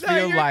advice for No,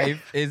 your you're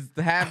life is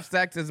to have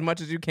sex as much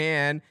as you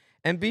can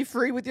and be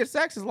free with your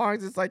sex as long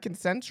as it's like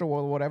consensual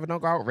or whatever.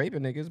 Don't go out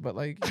raping niggas, but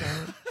like, you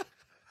know,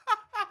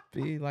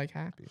 be like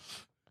happy.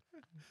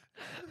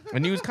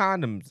 And use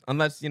condoms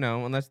unless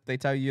they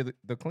tell you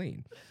they're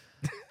clean.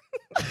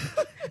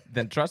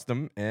 Then trust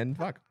them and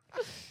fuck.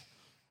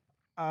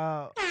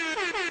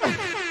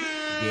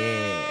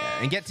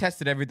 Yeah, and get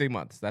tested every 3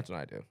 months. That's what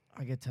I do.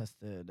 I get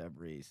tested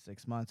every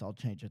 6 months. I'll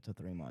change it to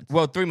 3 months.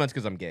 Well, 3 months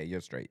because I'm gay.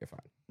 You're straight. You're fine.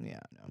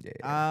 Yeah, no.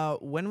 Yeah.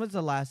 When was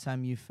the last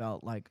time you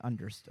felt like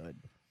understood?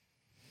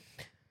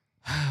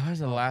 When was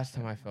the last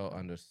time I felt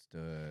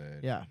understood?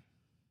 Yeah.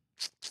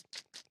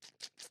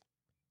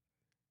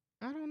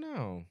 I don't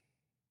know.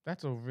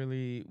 That's a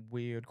really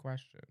weird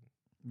question.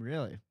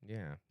 Really?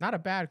 Yeah. Not a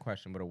bad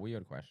question, but a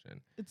weird question.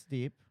 It's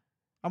deep.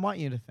 I want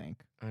you to think.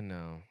 I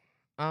know.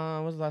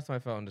 When was the last time I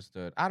felt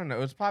understood? I don't know.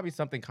 It was probably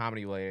something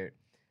comedy related.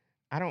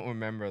 I don't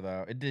remember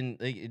though. It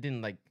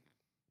didn't like.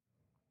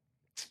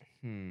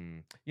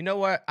 You know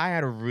what? I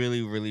had a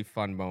really, really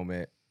fun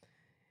moment,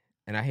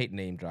 and I hate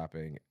name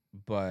dropping,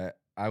 but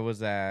I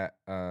was at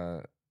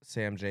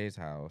Sam J's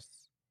house,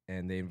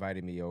 and they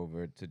invited me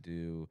over to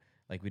do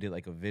we did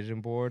like a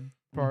vision board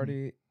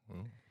party,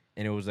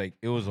 and it was a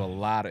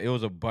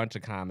bunch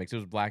of comics. It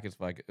was black as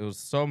fuck. It was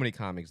so many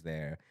comics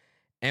there.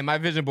 And my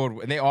vision board,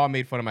 and they all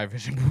made fun of my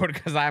vision board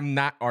because I'm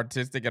not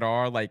artistic at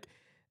all. Like,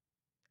 I don't know. It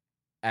was really funny. And it was like, it was a bunch of comics. It was so many comics there. And my vision board, and they all made fun of my vision board because I'm not artistic at all. Like, I don't know. It was really funny. And it was like, it was a bunch of comics. It was so many comics there. And my vision board, and they all made fun of my vision board because I'm not artistic at all.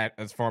 Like,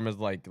 as far as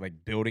like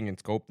building and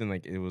sculpting.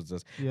 Like it was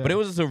just, Yeah. but it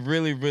was just a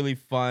really really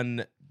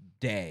fun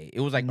day. It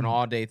was like an Mhm.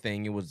 all day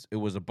thing. It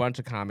was a bunch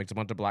of comics, a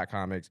bunch of black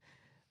comics,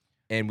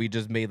 and we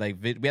just made like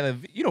we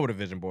had you know what a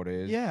vision board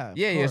is? Yeah, of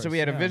yeah. So we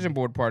had course, a yeah. vision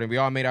board party. And we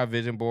all made our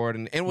vision board,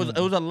 and it was Yeah.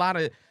 it was a lot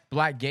of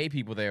black gay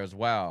people there as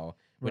well,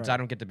 which Right. I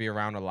don't get to be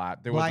around a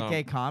lot. There Black was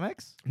gay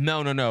comics.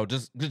 no,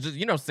 just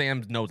you know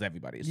Sam knows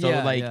everybody. So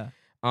Yeah, like yeah.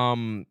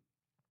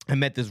 I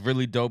met this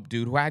really dope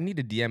dude who I need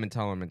to DM and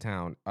tell him in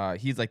town.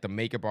 He's like the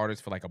makeup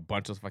artist for like a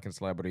bunch of fucking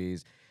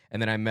celebrities.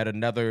 And then I met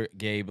another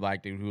gay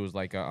black dude who was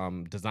like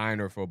a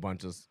designer for a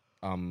bunch of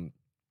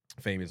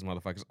famous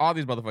motherfuckers. All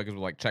these motherfuckers were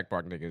like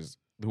checkmark niggas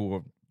who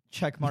were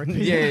Checkmark.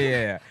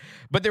 yeah.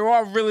 But they were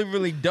all really,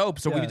 really dope.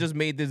 So we Yeah. just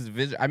made this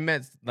vision. I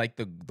met like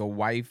the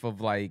wife of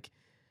like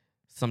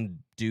some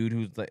dude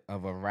who's like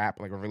of a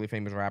rap, like a really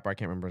famous rapper. I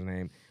can't remember his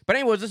name. But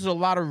anyways, this is a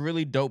lot of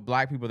really dope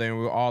black people there, and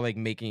we were all like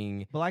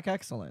making Black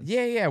excellence.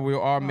 yeah. We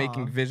were all Aw.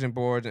 making vision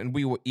boards, and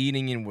we were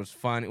eating, and it was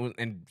fun. It was,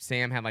 and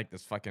Sam had like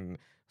this fucking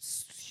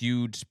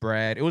huge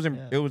spread. It was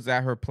Yeah. it was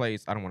at her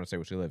place. I don't want to say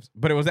where she lives,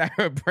 but it was at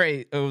her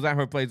place. It was at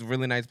her place,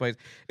 really nice place.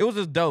 It was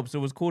just dope. So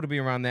it was cool to be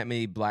around that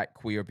many black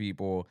queer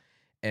people,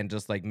 and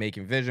just like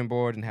making vision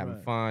boards and having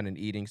Right. fun and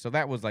eating. So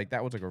that was like a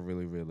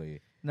really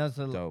really No,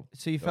 so, dope.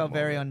 so you dope felt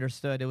very moment.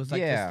 understood. It was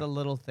like Yeah. just the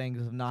little things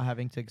of not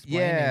having to explain.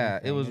 Yeah, it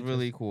anything. was It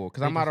really just- cool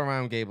because they I'm not just-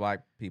 around gay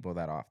black people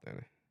that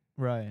often,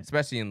 right.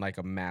 especially in like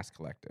a mass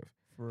collective.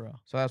 For real.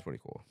 So that's pretty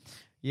cool.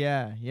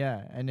 Yeah,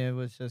 and it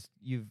was just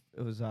it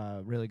was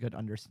really good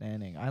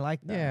understanding. I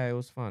like that. Yeah, it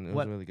was fun. It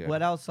What was really good.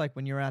 What else? Like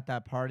when you were at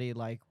that party,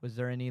 like was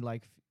there any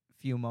like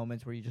few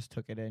moments where you just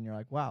took it in? You're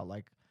like, wow,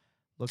 like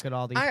look at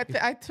all these.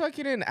 people. I took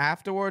it in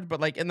afterwards, but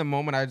like in the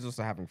moment, I was just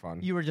having fun.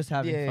 You were just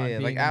having fun. Yeah.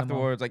 being Like in the moment.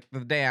 afterwards, like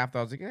the day after,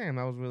 I was like, damn,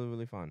 that was really,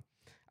 really fun.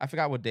 I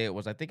forgot what day it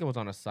was. I think it was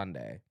on a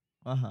Sunday.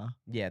 Uh-huh.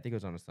 Yeah, I think it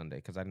was on a Sunday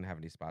because I didn't have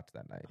any spots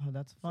that night. Oh,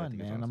 that's So I fun,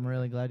 think it's man. I'm awesome.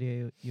 really glad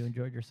you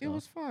enjoyed yourself. It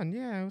was fun.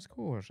 Yeah, it was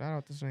cool. Shout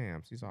out to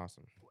Sam. She's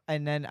awesome.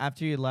 And then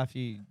after you left,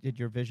 you did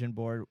your vision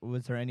board.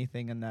 Was there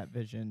anything in that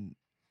vision,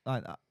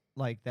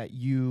 like that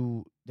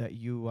you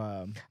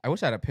I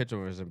wish I had a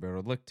picture of it, but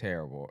it looked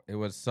terrible. It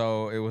was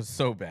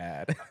so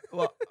bad.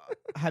 well,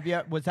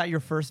 was that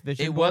your first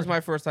vision? It board? was my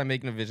first time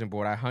making a vision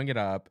board. I hung it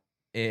up,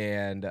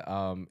 and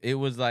it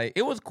was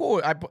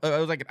cool. I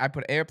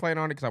put airplane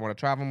on it because I want to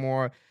travel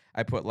more.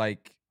 I put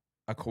like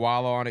a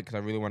koala on it because I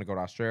really want to go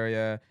to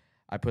Australia.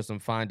 I put some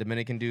fine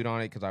Dominican dude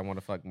on it because I want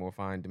to fuck more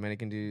fine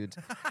Dominican dudes.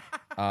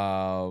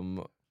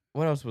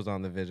 What else was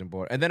on the vision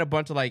board? And then a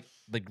bunch of like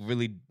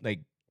really like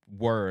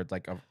words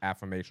like of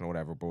affirmation or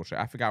whatever bullshit.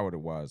 I forgot what it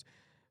was,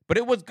 but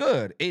it was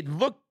good. It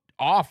looked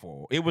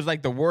awful. It was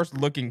like the worst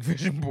looking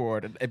vision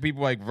board, and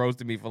people like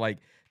roasted me for like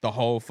the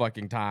whole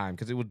fucking time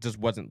because just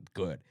wasn't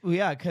good. Well,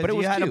 yeah, because But it you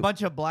was had a cute.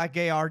 bunch of black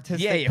gay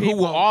artists. Yeah, who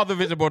were all the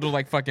vision boards were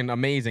like fucking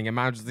amazing, and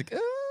mine was just like,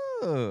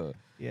 ugh.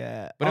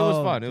 Yeah, But it was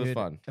Oh, fun. It was dude,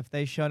 fun. If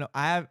they show,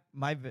 I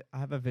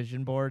have a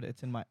vision board.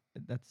 It's in my.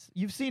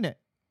 You've seen it.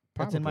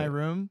 It's in my Probably.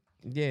 room.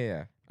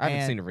 Yeah. I haven't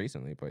And- seen it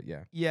recently, but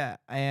yeah. Yeah,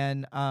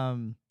 and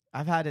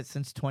I've had it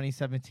since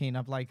 2017.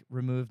 I've like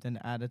removed and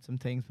added some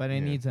things, but it Yeah.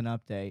 needs an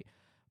update.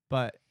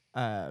 But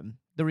the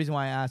reason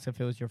why I asked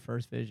if it was your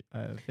first vision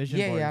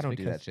Yeah, board I is don't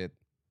do that because- shit.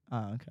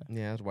 Oh, okay.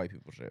 Yeah, that's white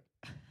people shit.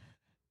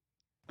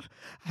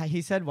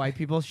 He said white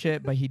people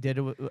shit, but he did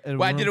it with a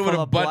Well, I did it with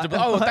a bunch of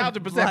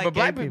 1,000%. But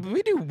black gay people,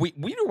 we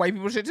do white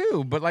people shit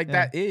too. But like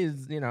Yeah. that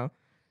is,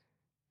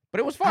 But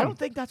it was I fun. don't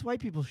think that's white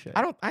people shit.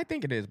 I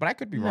think it is, but I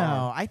could be No,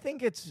 wrong. I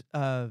think it's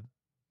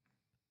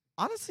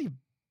honestly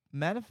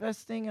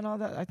manifesting and all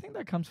that. I think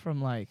that comes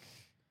from like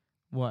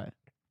what?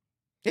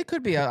 It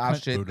could be our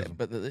shit, Buddhism.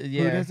 but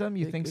yeah, Buddhism?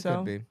 You it- think it so?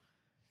 could be.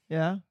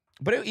 Yeah.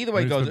 But either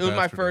way it But goes. it's It was been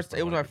my bastardized first. by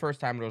It was my white first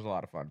time. It was a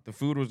lot of fun. The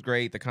food was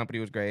great. The company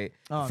was great.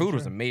 Oh, The I'm food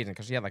was sure. amazing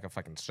because she had like a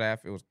fucking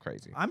chef. It was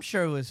crazy. I'm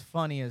sure it was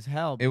funny as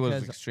hell. It was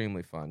because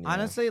extremely fun. Yeah.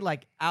 honestly,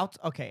 like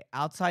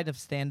outside of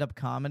stand-up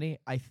comedy,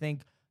 I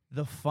think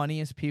the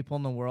funniest people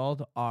in the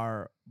world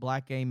are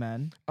black gay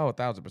men. Oh,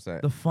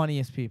 1,000%. The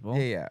funniest people.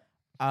 Yeah.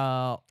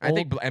 I old-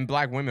 think and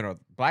black women are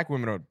black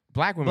fucking,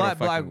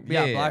 black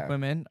yeah.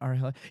 women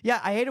are yeah,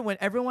 I hate it when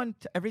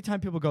every time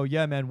people go,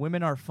 yeah, man,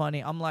 women are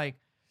funny. I'm like,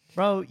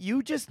 bro,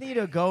 you just need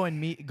to go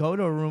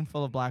to a room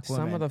full of black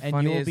women, Some of the and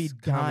funniest you'll be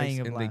dying comics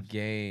of in the laughter.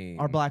 game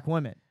Are black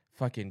women,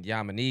 fucking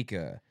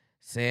Yamanika,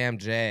 Sam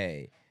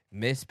J,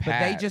 Miss but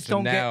Pat, they just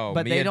Chanel, don't get,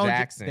 but Mia they don't,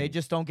 Jackson. they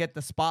just don't get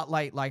the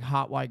spotlight like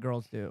hot white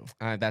girls do.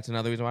 That's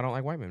another reason why I don't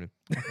like white women.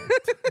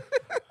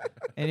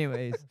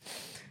 Anyways,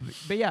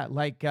 but yeah,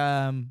 like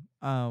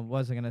what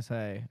was I gonna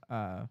say?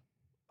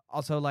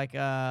 Also like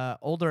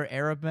older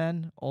Arab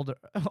men, older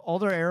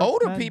Arab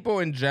Older men, people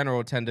in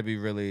general tend to be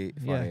really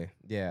funny.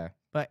 Yeah.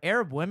 but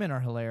Arab women are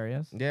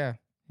hilarious. Yeah.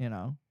 You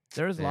know,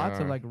 there's They lots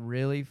of are. like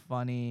really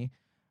funny,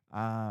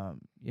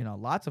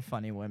 lots of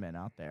funny women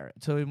out there.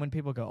 So when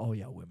people go, "Oh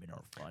yeah, women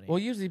are funny," Well,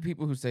 usually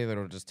people who say that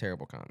are just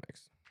terrible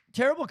comics.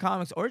 terrible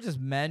comics or just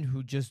men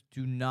who just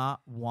do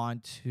not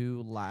want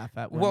to laugh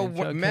at Well, women.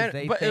 Well,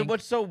 men, but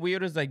what's so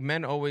weird is like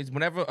men always,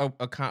 whenever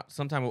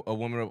sometime a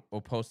woman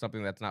will post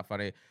something that's not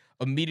funny,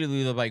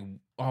 immediately they're like,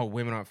 "Oh,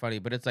 women aren't funny."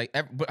 But it's like,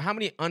 but how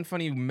many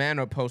unfunny men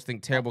are posting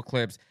terrible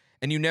clips,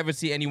 and you never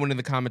see anyone in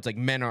the comments like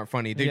men aren't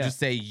funny? They just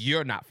say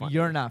you're not funny.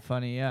 You're not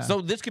funny. Yeah.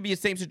 So this could be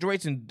the same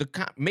situation.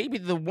 Maybe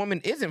the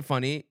woman isn't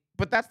funny,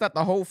 but that's not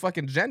the whole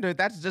fucking gender.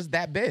 That's just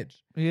that bitch.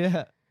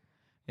 Yeah.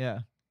 Yeah.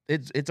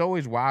 It's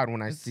always wild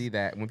when I see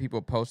that when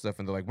people post stuff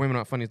and they're like, women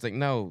aren't funny. It's like,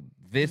 no,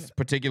 this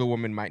particular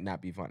woman might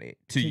not be funny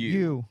to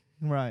you.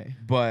 Right.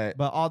 But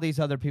all these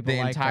other people, the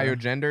like entire her.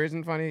 gender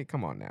isn't funny.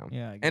 Come on now.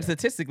 Yeah. And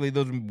statistically,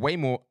 there's way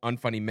more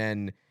unfunny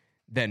men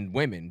than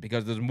women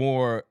because there's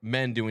more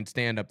men doing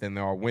stand up than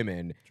there are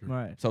women. True.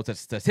 Right. So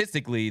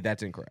statistically,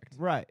 that's incorrect.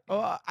 Right.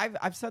 Oh,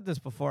 I've said this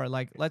before.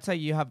 Like, let's say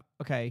you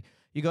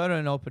go to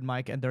an open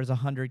mic and there's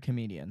 100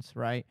 comedians,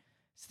 right?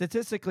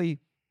 Statistically,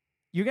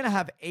 you're gonna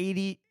have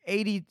 80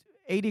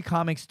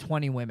 comics,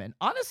 20 women.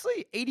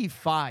 Honestly,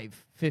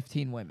 85,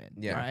 15 women.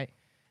 Yeah. Right.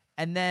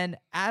 And then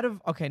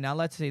now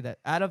let's say that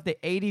out of the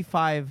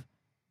 85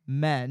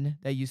 men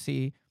that you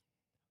see,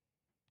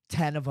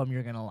 10 of them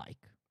you're gonna like,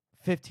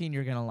 15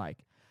 you're gonna like,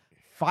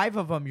 5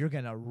 of them you're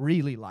gonna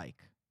really like.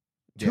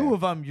 2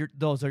 of them,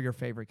 those are your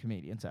favorite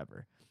comedians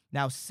ever.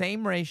 Now,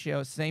 same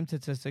ratio, same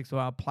statistics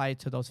will apply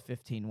to those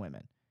 15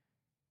 women.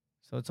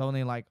 So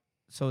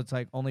it's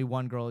like only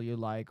 1 girl you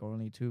like or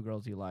only 2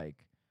 girls you like,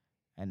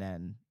 and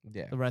then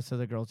the rest of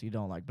the girls you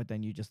don't like. But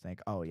then you just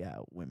think, oh yeah,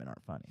 women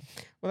aren't funny.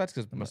 Well, that's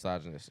because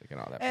misogynistic and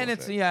all that. And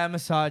bullshit. it's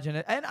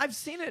misogynist. And I've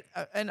seen it,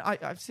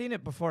 I've seen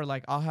it before.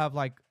 Like I'll have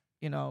my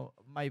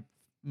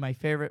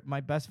favorite,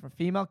 my best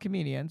female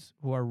comedians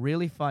who are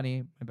really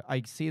funny.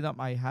 I see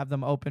them, I have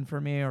them open for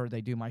me, or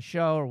they do my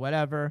show or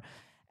whatever.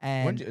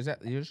 And is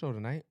that your show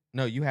tonight?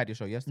 No, you had your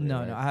show yesterday. No,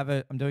 right?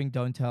 no, I'm doing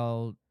Don't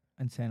Tell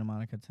in Santa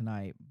Monica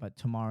tonight, but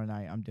tomorrow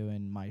night I'm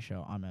doing my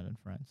show, Ahmed and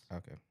Friends.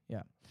 Okay.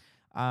 Yeah.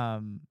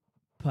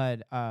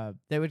 But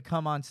they would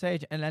come on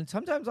stage, and then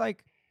sometimes,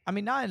 like, I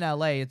mean, not in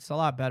LA, it's a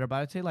lot better, but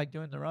I'd say, like,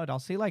 doing the road, I'll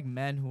see, like,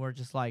 men who are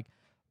just, like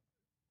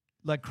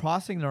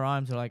crossing their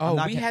arms or, like,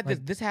 oh, we had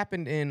this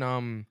happened in,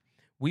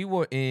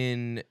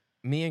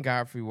 me and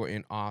Godfrey were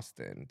in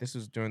Austin. This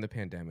was during the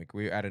pandemic.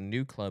 We were at a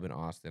new club in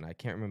Austin. I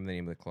can't remember the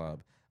name of the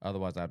club.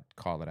 Otherwise, I'd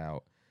call it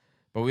out.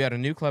 But we had a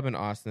new club in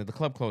Austin. The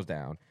club closed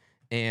down,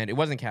 and it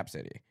wasn't Cap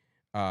City.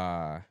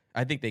 I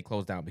think they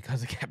closed down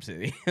because of Cap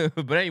City.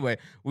 But anyway,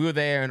 we were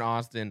there in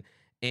Austin,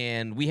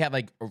 and we had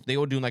they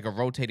were doing like a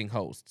rotating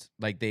host.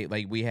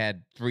 We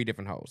had 3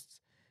 different hosts,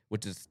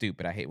 which is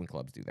stupid. I hate when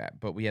clubs do that.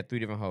 But we had 3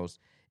 different hosts,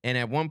 and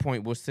at one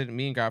point we're sitting,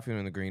 me and Godfrey were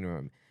in the green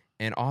room,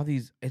 and all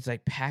these, it's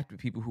like packed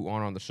with people who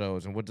aren't on the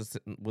shows, and we're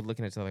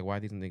looking at each other like, why are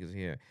these niggas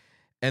here?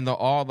 And they're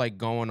all like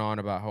going on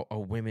about how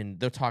women,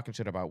 they're talking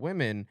shit about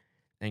women.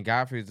 And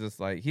Godfrey's just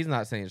like, he's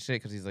not saying shit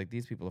because he's like,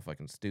 these people are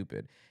fucking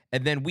stupid.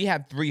 And then we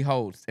had 3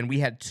 hosts, and we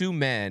had 2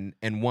 men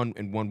and one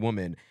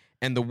woman.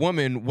 And the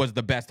woman was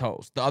the best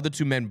host. The other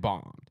 2 men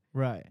bombed.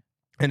 Right.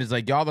 And it's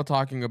like, y'all are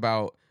talking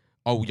about,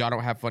 oh, y'all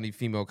don't have funny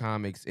female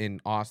comics in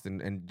Austin,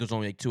 and there's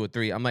only like 2 or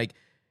 3. I'm like,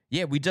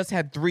 yeah, we just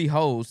had 3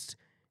 hosts,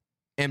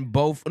 and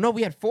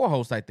we had 4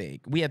 hosts, I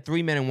think. We had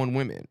 3 men and 1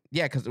 woman.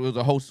 Yeah, because it was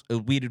a host.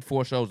 We did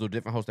 4 shows with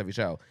different hosts every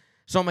show.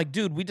 So I'm like,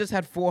 dude, we just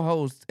had 4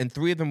 hosts, and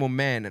 3 of them were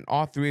men, and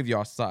all 3 of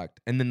y'all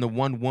sucked. And then the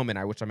one woman,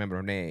 I wish I remember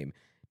her name,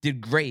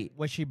 did great.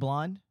 Was she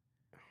blonde?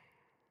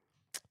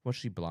 Was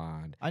she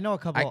blonde? I know a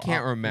couple. I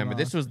can't remember.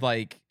 This was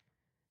like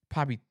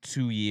probably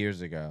 2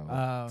 years ago.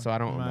 So I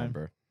don't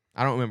remember.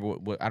 I don't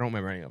remember I don't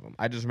remember any of them.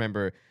 I just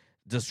remember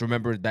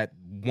that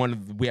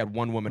we had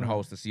 1 woman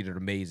host that she did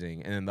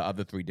amazing, and then the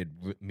other 3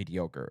 did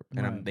mediocre.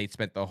 And they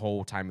spent the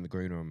whole time in the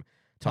green room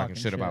talking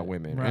shit about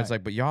women. And it's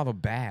like, but y'all are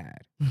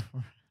bad.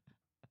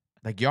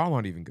 Like, y'all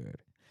aren't even good.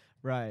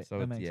 Right.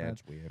 So,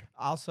 it's weird.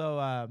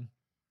 Also,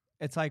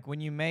 it's like when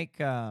you make,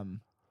 for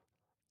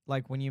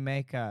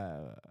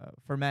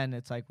men,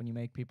 it's like when you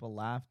make people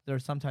laugh,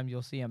 there's sometimes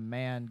you'll see a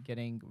man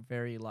getting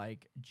very,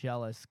 like,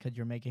 jealous because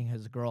you're making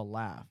his girl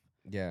laugh.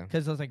 Yeah.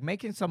 Because it's like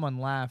making someone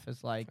laugh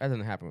is like. That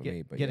doesn't happen with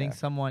me, but getting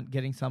someone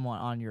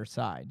on your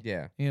side.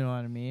 Yeah. You know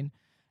what I mean?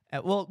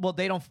 Well,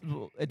 they don't.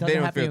 It doesn't they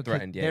don't happen feel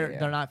threatened.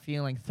 They're not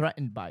feeling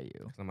threatened by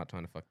you. 'Cause I'm not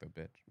trying to fuck their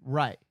bitch.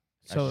 Right.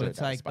 So it's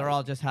like spite. they're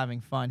all just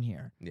having fun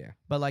here. Yeah.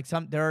 But like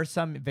there are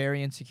some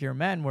very insecure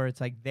men where it's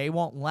like they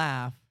won't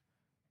laugh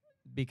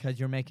because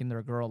you're making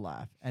their girl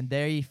laugh, and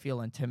they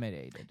feel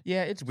intimidated.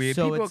 Yeah, it's weird.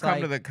 So People it's come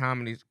like, to the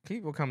comedies.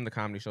 People come to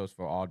comedy shows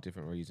for all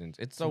different reasons.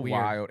 It's so weird.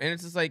 wild, and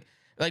it's just like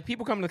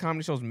people come to the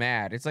comedy shows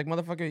mad. It's like,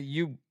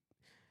 motherfucker,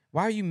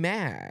 why are you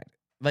mad?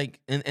 Like,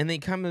 and they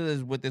come to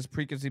this with this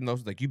preconceived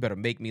notion, like, you better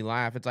make me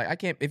laugh. It's like, I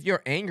can't. If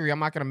you're angry, I'm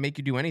not gonna make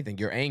you do anything.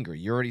 You're angry.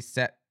 You're already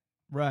set.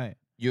 Right.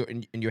 You're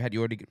in your head. You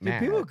already get mad.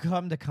 People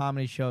come to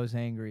comedy shows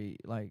angry.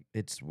 Like,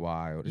 it's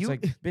wild. It's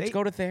like, bitch,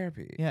 go to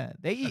therapy. Yeah,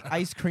 they eat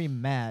ice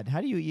cream mad.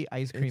 How do you eat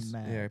ice cream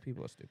mad? Yeah,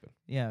 people are stupid.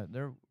 Yeah,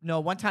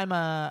 one time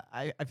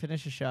I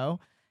finished a show,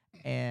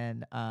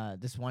 And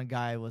this one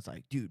guy was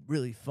like, dude,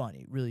 really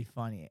funny, really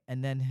funny.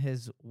 And then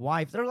his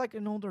wife, they're like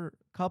an older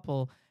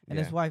couple, and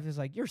his Yeah. wife is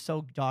like, you're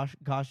so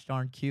gosh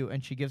darn cute,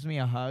 and she gives me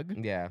a hug.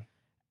 Yeah.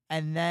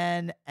 And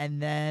then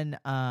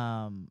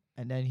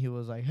he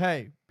was like,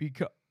 hey,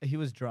 because he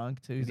was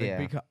drunk too. He's Yeah.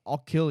 like, because I'll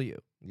kill you.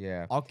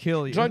 Yeah. I'll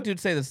kill you. Drunk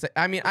dudes say the same.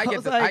 I mean, I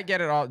was get like- I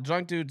get it all.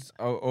 Drunk dudes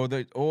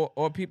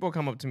or people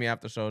come up to me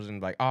after shows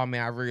and like, oh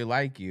man, I really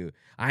like you.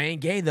 I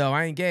ain't gay though.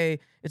 I ain't gay.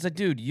 It's like,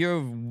 dude,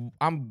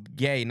 I'm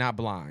gay, not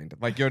blind.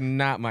 Like you're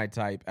not my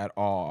type at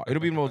all.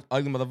 It'll be the most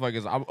ugly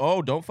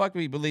motherfuckers. Don't fuck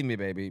me. Believe me,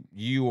 baby,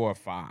 you are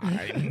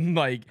fine.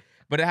 Like,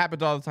 but it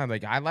happens all the time.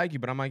 Like I like you,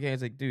 but I'm like, gay.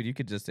 It's like, dude, you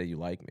could just say you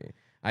like me.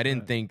 I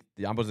didn't think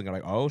I wasn't gonna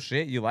like, oh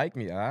shit, you like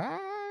me.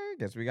 I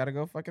guess we gotta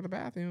go fuck in the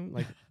bathroom.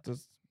 Like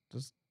just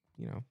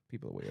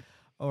people are weird.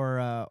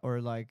 Or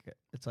like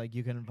it's like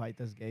you can invite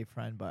this gay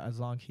friend, but as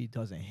long as he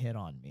doesn't hit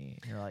on me,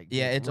 you're like,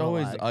 Yeah, "Dude, it's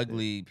always relax, dude."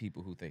 ugly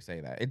people who they say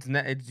that.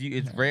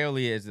 It's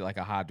rarely is it like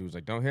a hot dude's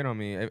like, don't hit on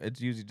me.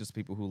 It's usually just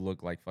people who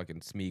look like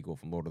fucking Smeagol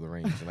from Lord of the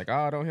Rings. And like,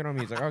 oh, don't hit on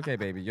me. He's like, okay,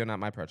 baby, you're not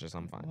my purchase.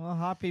 I'm fine. Well,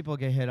 hot people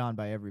get hit on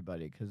by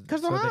everybody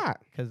because they're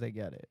hot. Because they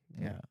get it.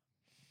 Yeah. Yeah,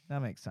 that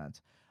makes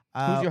sense.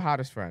 Who's your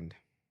hottest friend?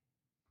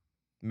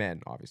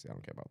 Men, obviously. I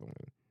don't care about the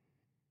women.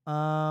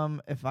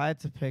 If I had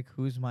to pick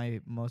who's my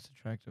most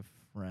attractive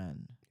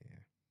friend,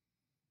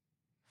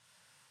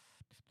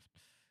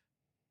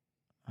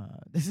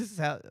 this is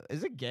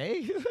is it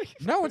gay?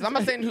 No, I'm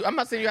not saying I'm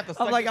not saying you have to.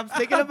 I'm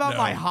thinking about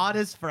my No.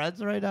 hottest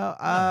friends right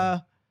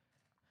now.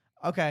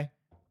 Okay.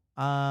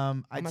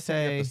 I'm I'd not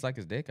saying you say have to suck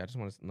his dick. I just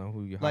want to know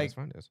who your like, hottest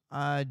friend is.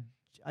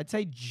 I'd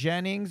say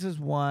Jennings is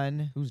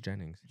one. Who's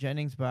Jennings?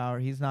 Jennings Bauer.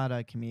 He's not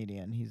a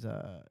comedian. He's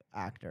a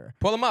actor.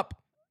 Pull him up.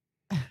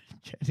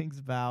 Jennings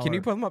Bauer. Can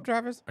you pull him up,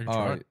 Travis? I can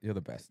try. You're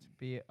the best.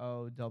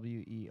 Bower? I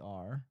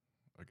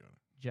got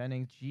it.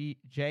 Jennings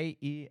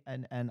Jenning.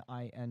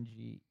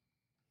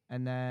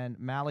 And then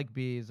Malik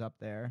B is up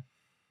there.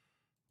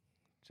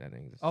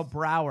 Jennings. Oh,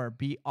 Brower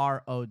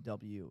Brower.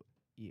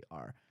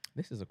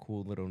 This is a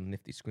cool little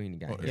nifty screen you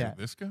got Oh, is here. Yeah. it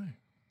this guy?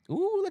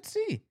 Ooh, let's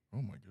see.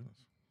 Oh my goodness.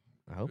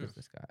 I hope Yes. it's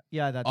this guy.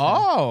 Yeah, that's him.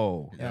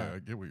 Oh, Yeah, Yeah. I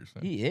get what you're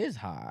saying. he is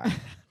hot.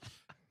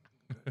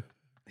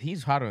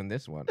 He's hotter than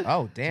this one.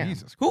 Oh, damn.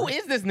 Jesus Who Christ.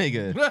 is this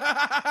nigga?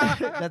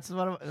 that's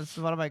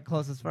one of my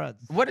closest friends.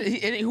 What does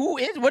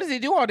he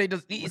do all day?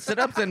 Does eat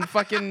sit-ups and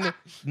fucking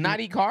not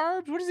eat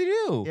carbs? What does he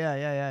do?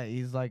 Yeah.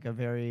 He's like a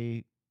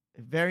very,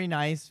 very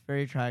nice,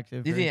 very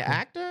attractive. Is very he an cool-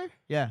 actor?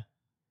 Yeah,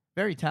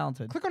 very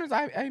talented. Click on his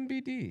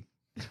IMDb.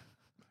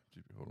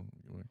 Hold on.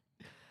 Go away.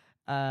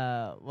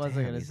 What was I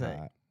Damn, gonna he's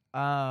say?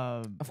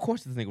 hot. Of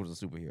course this nigga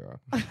was a superhero.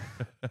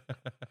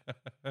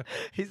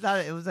 He's not.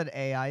 It was an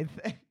AI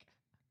thing,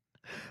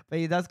 but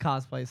he does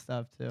cosplay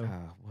stuff too.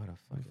 What a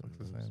fucking fuck's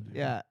his loser. name, dude?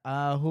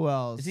 Yeah. Who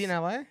else? Is he in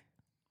LA?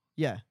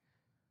 Yeah,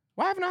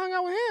 Why haven't I hung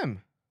out with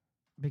him?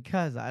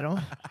 because I don't.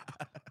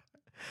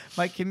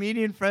 My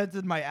comedian friends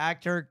and my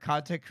actor,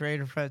 content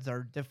creator friends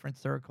are different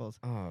circles.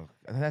 Oh,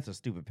 that's a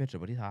stupid picture,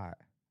 but he's hot.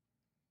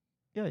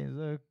 Yeah, he's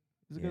a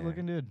Yeah. good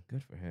looking dude.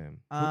 Good for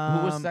him. Who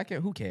was Um,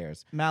 second? Who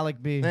cares?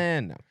 Malik B.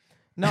 No.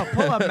 No,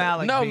 pull up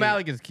Malik No, B.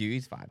 Malik is cute.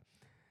 He's fine.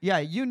 Yeah,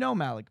 you know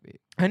Malik B.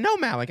 I know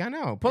Malik. I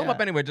know. Pull him Yeah.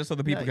 up anyway, just so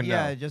the people can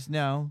Yeah, know. just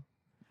know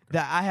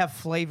that I have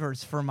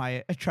flavors for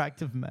my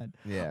attractive men.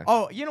 Yeah.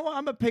 Oh, you know what?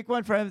 I'm gonna pick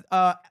one for him.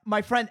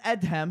 My friend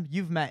Edhem.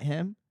 You've met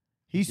him.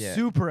 He's Yeah.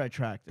 super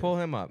attractive. Pull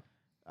him up.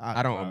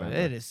 I don't remember.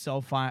 It is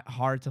so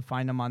hard to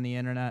find him on the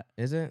internet.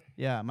 Is it?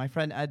 Yeah, my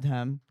friend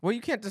Edhem. Well,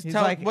 you can't just He's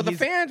tell. like- Well, the he's-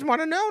 fans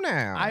want to know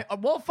now.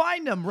 We'll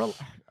find him.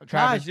 Travis,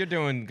 Gosh, you're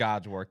doing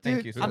God's work. Thank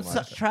dude, you so I'm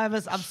much.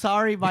 Travis, I'm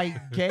sorry, my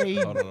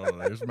gay. Oh, no.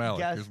 Here's Malik.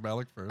 Yes. Here's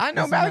Malik first. I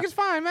know Listen, Malik is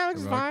fine. Malik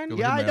is Malik, fine. go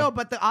Yeah, Look I at know, Malik.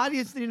 but the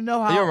audience need to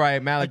know how. You're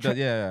right. Malik attra- does.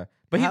 Yeah.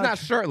 But he's how not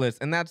attra- shirtless,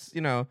 and that's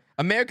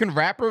American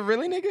rapper,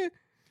 really, nigga.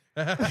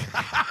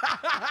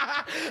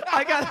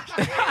 I got.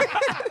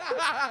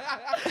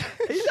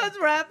 He does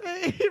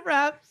rapping. He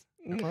raps.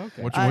 Okay.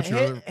 What's your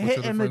hit other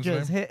friend's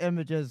images. name? Hit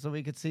images so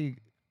we could see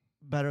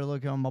better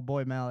looking on my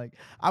boy Malik.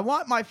 I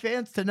want my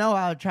fans to know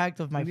how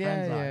attractive my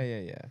friends are.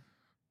 Yeah.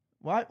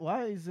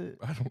 Why is it?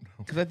 I don't know.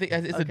 Because I think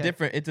it's Okay.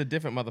 a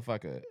different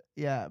motherfucker.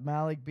 Yeah,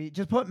 Malik B.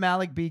 Just put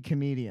Malik B.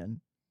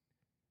 comedian.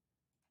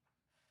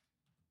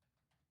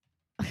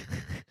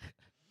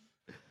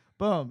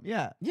 Boom.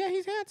 Yeah. Yeah,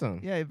 he's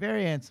handsome. Yeah,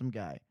 very handsome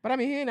guy. But I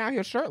mean, he ain't out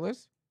here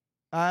shirtless.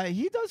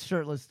 He does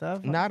shirtless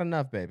stuff. Not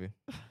enough, baby.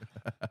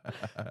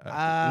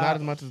 Not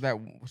as much as that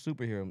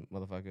superhero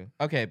motherfucker.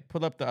 Okay,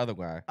 pull up the other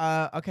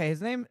guy. Okay,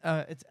 his name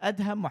it's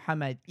Edhem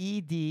Muhammad.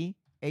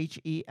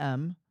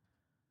 Edhem.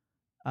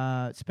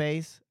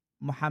 Space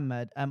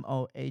Muhammad.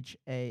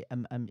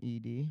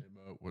 Mohammed.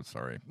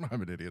 Sorry,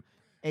 I'm an idiot.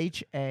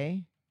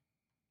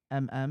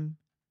 Hammed.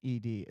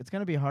 It's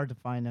gonna be hard to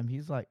find him.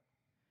 He's like,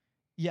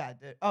 yeah.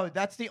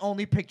 That's the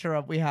only picture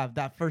we have.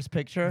 That first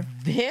picture.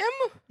 Him?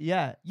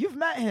 Yeah, you've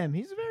met him.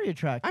 He's very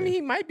attractive. I mean,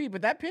 he might be,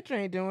 but that picture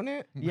ain't doing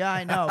it. yeah,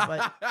 I know,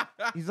 but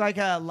he's like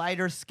a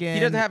lighter skin. He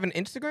doesn't have an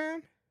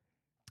Instagram?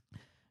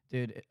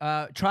 dude.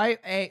 Try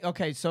A.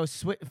 Okay, so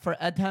for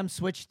Edhem,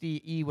 switch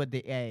the E with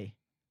the A.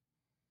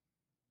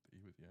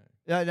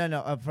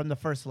 No. From the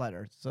first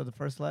letter. So the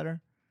first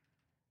letter.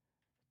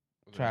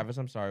 Travis,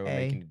 I'm sorry we're A.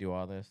 making you do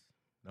all this.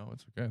 No,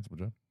 it's okay. It's my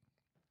job.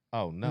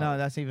 Oh no. No,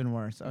 that's even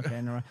worse. Okay,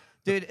 never mind.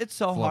 Dude, it's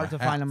so It's a lot hard of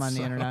to find him on hats.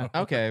 the internet.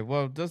 Okay,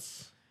 well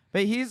just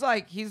But he's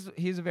like he's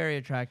a very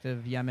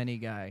attractive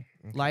Yemeni guy.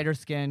 Okay. Lighter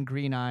skin,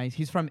 green eyes.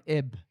 He's from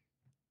Ib.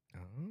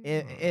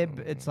 Ib.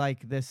 It's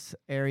like this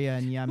area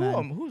in Yemen.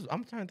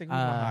 I'm trying to think who's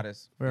my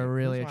hottest. We're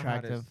really who's my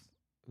attractive. hottest-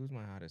 Who's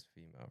my hottest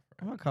female I have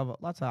friend? a couple,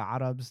 lots of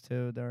Arabs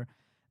too. They're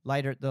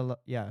lighter.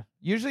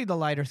 Usually the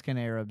lighter skin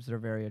Arabs. They're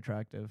very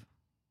attractive.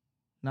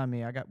 Not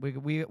me.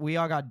 We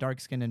all got dark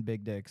skin and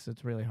big dicks.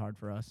 It's really hard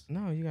for us.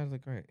 No, you guys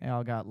look great. They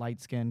all got light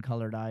skin,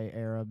 colored eye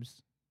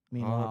Arabs. All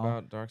Meanwhile,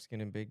 about dark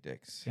skin and big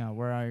dicks. yeah,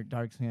 we're our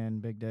dark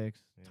skin, big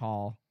dicks, Yeah.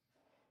 tall,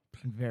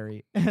 and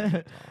very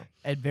Tall.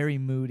 and very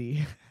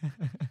moody.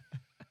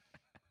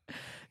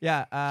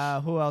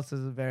 Yeah. Who else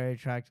is a very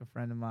attractive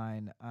friend of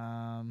mine?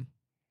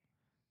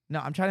 No,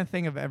 I'm trying to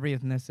think of every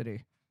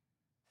ethnicity.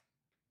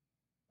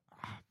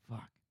 Ah,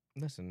 fuck.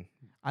 Listen,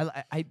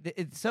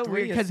 It's so Three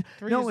weird is- because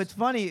three no, is- it's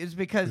funny. It's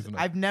because Isn't it?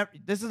 I've never.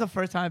 This is the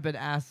first time I've been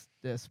asked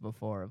this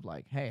before. Of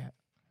like, hey,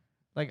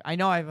 like I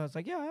know I was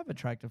like, yeah, I have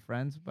attractive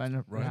friends, but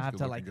I Ryan's have a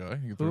to good like. guy.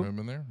 You can who? throw him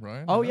in there,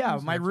 Ryan. Oh Yeah, yeah,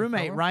 he's a my handsome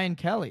roommate fella. Ryan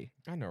Kelly,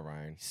 I know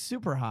Ryan.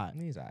 super hot.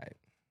 He's alright.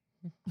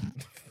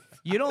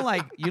 You don't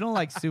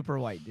like super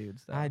white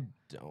dudes though. I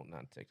don't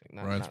not TikTok.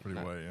 Not, Ryan's not, pretty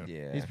not- white,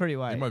 yeah. He's pretty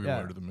white. He might be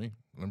yeah. whiter than me.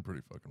 And I'm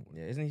pretty fucking white.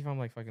 Yeah, isn't he from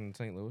like fucking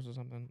St. Louis or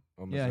something?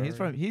 Or Yeah,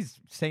 Missouri? he's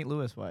St.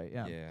 Louis white.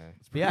 Yeah. Yeah.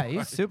 But yeah, Pretty he's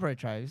white. super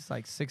attractive. He's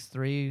like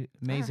 6'3",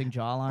 amazing I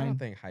jawline. don't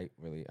think height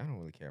really. I don't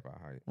really care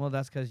about height. Well,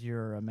 that's because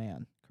you're a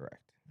man.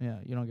 Correct. Yeah,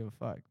 you don't give a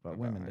fuck. But About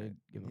women, height.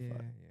 they give a Yeah,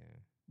 fuck. yeah.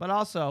 But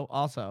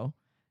also,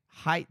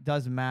 height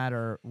does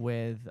matter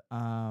with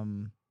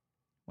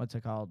what's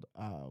it called?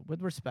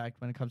 With respect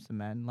when it comes to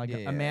men. Like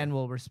Yeah. a man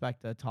will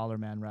respect a taller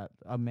man,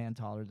 a man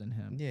taller than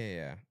him. Yeah,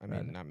 yeah. I mean,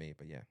 Rather. not me,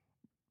 but yeah.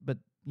 But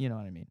you know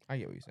what I mean. I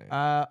get what you're saying.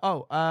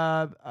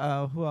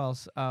 Who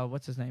else?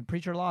 What's his name?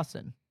 Preacher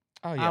Lawson.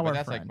 Oh yeah, our but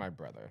that's friend. like my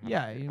brother.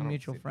 Yeah, I he's a don't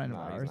mutual see- friend of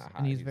nah, ours, not and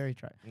hot. he's very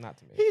attractive. not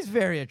to me. He's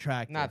very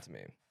attractive. Not to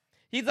me.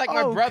 He's like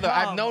Oh, my brother.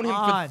 I've come known him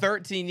on. for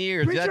 13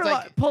 years. Preacher That's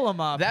like pull him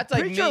up. that's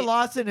like Preacher me-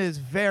 Lawson is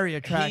very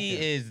attractive. he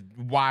is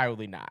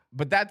wildly not.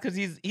 But that's because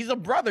he's a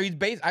brother. He's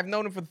based. I've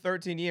known him for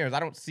 13 years. I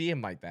don't see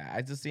him like that.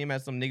 I just see him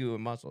as some nigga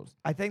with muscles.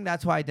 I think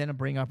that's why I didn't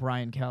bring up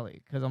Ryan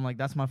Kelly because I'm like,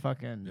 that's my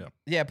fucking. Yeah.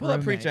 Yeah, pull up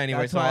Roommate. Preacher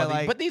anyway. That's So why I all these,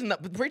 like- but these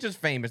but Preacher's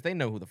famous. They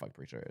know who the fuck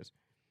Preacher is.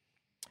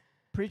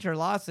 Preacher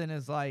Lawson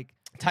is like.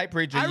 Type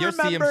Preacher. I You'll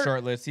see him remember-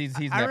 shirtless. He's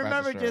I never remember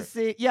has a shirt. just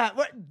seeing. Yeah,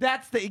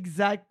 that's the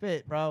exact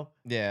bit, bro.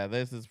 Yeah,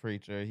 this is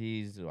Preacher.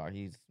 He's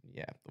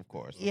yeah, of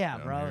course. Yeah,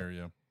 Down bro. here,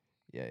 yeah.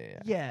 Yeah.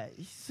 Yeah,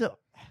 he's so.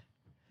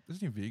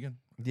 Isn't he vegan?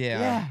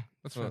 Yeah.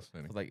 That's For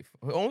fascinating. like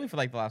only for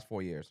like the last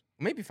 4 years,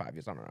 maybe 5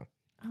 years. I don't know.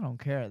 I don't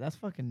care. That's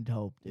fucking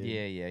dope, dude.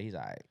 Yeah, he's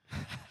alright.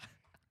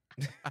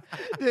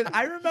 Dude,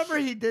 I remember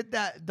he did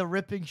the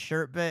ripping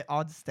shirt bit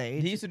on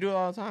stage. He used to do it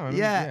all the time. I remember,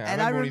 Yeah,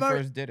 and I when remember-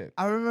 he first did it.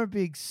 I remember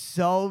being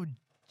so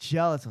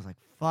jealous. I was like,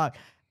 fuck.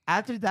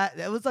 After that,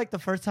 it was like the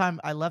first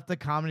time I left the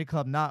comedy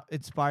club, not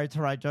inspired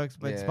to write jokes,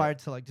 but Yeah. inspired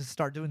to like just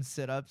start doing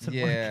sit-ups and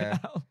Yeah. working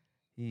out.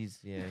 He's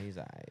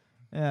alright.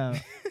 Yeah.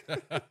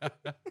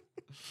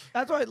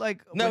 That's why,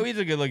 like, No, when- he's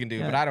a good looking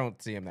dude, Yeah. but I don't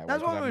see him that way.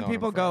 that's 'cause why I've when known him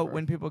people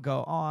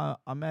forever. go, oh,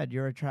 Ahmed,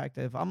 you're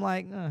attractive. I'm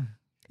like,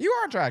 You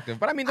are attractive,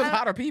 but I mean, there's I-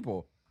 hotter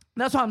people.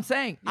 that's what I'm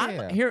saying.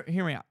 Yeah.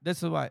 Hear me out.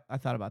 This is what I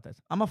thought about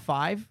this. I'm a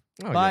 5,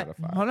 Oh, but you're a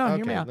 5. hold on,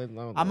 hear me Okay, out.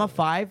 no, I'm no, a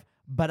 5,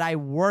 but I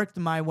worked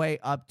my way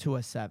up to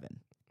a 7.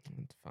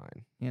 It's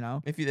fine. You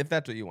know, If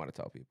that's what you want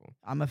to tell people.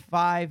 I'm a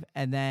 5,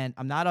 and then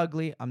I'm not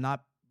ugly. I'm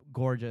not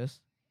gorgeous.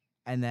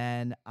 And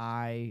then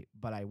I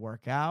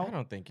work I out.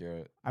 don't think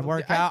you're. I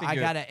work out. I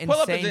got an pull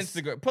up his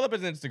insane Instagram. Pull up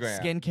his Instagram.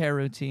 skincare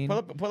routine.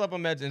 Pull up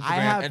Ahmed's Instagram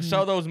have and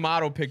show those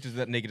model pictures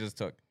that nigga just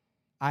took.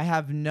 I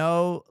have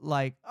no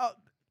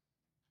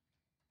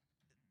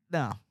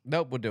no.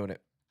 Nope, we're doing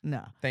it.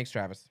 No. Thanks,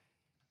 Travis.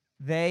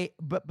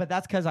 But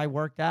that's because I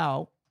worked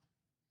out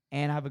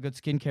and I have a good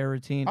skincare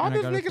routine. All and I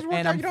those go to- niggas work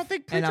and out. I'm You don't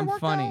think f- and Preacher I'm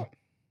worked funny. out?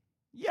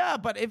 Yeah,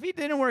 but if he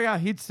didn't work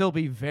out, he'd still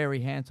be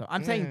very handsome.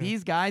 I'm saying Yeah.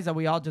 these guys that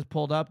we all just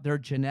pulled up, they're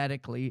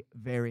genetically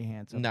very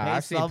handsome. Nah, Base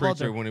I've seen level,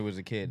 Preacher they're- when he was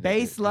a kid.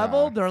 Base Nah.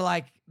 level, they're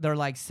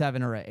like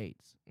 7 or 8.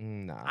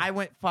 Nah. I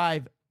went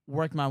 5,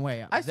 worked my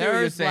way up. I see what you're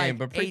There's saying, like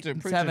but Preacher- 8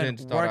 and Preacher 7 didn't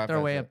start worked off their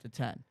as way a- up to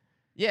 10.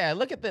 Yeah,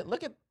 look at.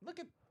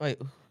 Wait.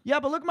 Yeah,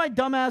 but look at my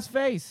dumbass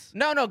face.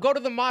 No, go to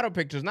the model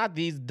pictures, not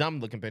these dumb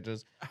looking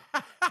pictures.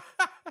 The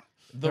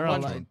There are a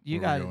ones. lot, Where you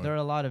we got going? there are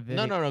a lot of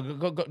videos.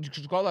 No. Go.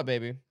 Scroll up,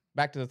 baby.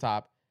 Back to the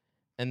top,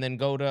 and then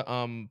go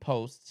to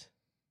post.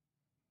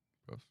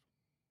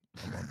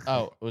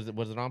 Oh, was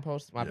it on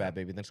post? My Yeah. bad,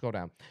 baby. Then scroll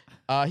down.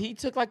 He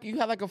took you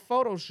had like a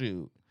photo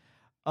shoot.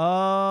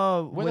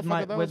 Oh, Where the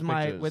fuck are those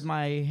pictures? when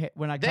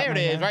I cut There my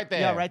it is, hair. right there.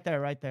 Yeah,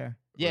 right there.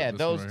 Yeah, this one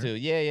those right two.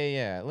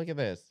 Yeah. Look at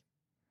this.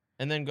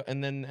 And then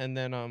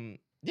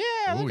yeah,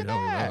 Oh, look at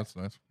that. That's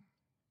nice.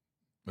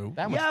 Nope.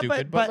 That was Yeah,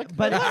 stupid. but look-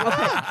 okay,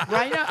 look.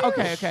 right now,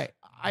 okay.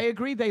 I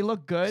agree they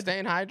look good.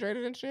 Staying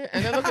hydrated and shit.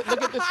 And then look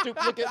at this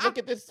look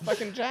at this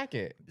fucking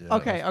jacket. Yeah,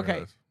 Okay, that's okay.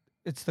 gross.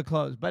 It's the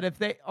clothes. But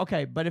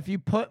if you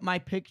put my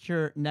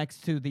picture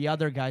next to the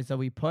other guys that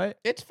we put,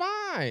 It's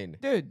fine.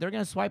 dude, they're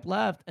gonna swipe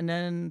left and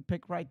then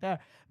pick right there,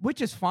 which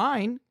is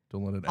fine.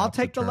 Don't let it. I'll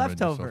take the determine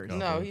your leftovers. No,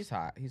 self-confidence. he's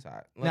hot. He's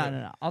hot.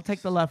 No. I'll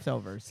take the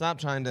leftovers. Stop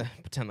trying to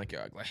pretend like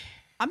you're ugly.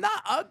 I'm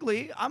not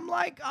ugly.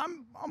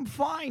 I'm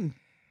fine.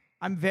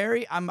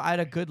 I'm at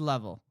a good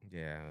level.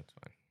 Yeah, that's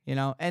fine. You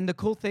know, and the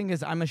cool thing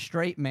is I'm a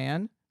straight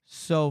man.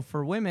 So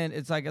for women,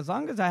 it's like as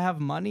long as I have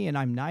money and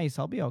I'm nice,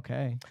 I'll be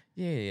okay.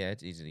 Yeah,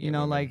 it's easy to get You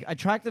know, women. like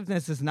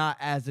attractiveness is not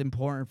as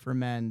important for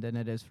men than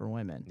it is for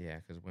women. Yeah,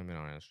 because women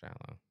aren't as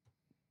shallow.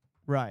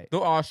 Right. They're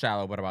all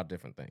shallow, but about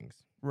different things.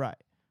 Right.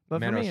 But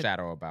Men for are me,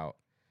 shallow about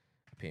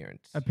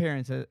appearance.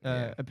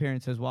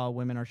 appearance as well.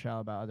 Women are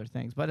shallow about other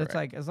things. But it's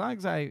Correct. like as long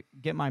as I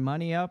get my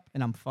money up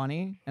and I'm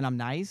funny and I'm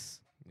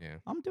nice, Yeah.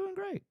 I'm doing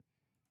great.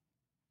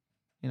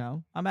 You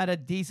know, I'm at a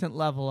decent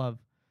level of,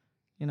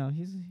 you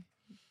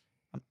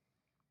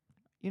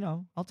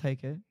know, I'll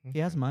take it. He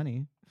has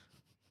money.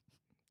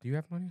 Do you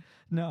have money?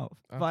 No,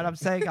 but Okay. I'm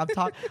saying I'm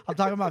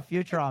talking about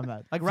future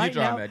Ahmed. Like right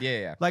Future now, Ahmed,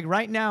 yeah. like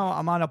right now,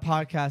 I'm on a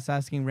podcast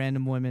asking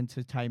random women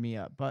to tie me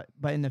up. But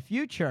in the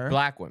future,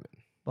 Black women.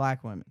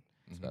 black women.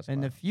 Specify. In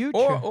the future,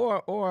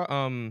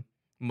 or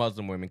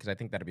Muslim women, because I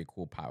think that'd be a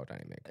cool power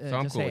dynamic. So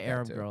I'm just cool say with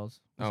Arab that too.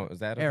 girls. Oh, is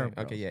that a Arab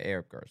thing? Okay, girls. yeah,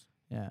 Arab girls.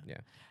 Yeah. Yeah.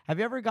 Have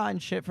you ever gotten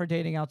shit for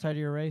dating outside of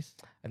your race?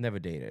 I've never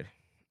dated.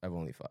 I've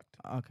only fucked.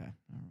 Okay.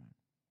 All right.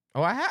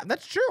 Oh, I have.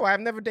 That's true.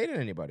 I've never dated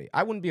anybody.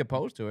 I wouldn't be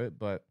opposed to it,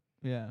 but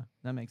Yeah,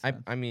 that makes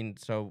sense. I mean,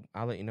 so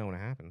I'll let you know when it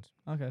happens.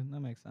 Okay, that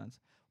makes sense.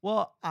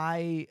 Well,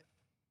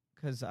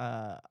 because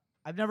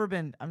I've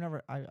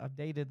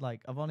dated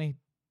I've only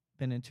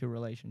been in 2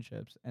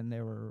 relationships and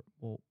they were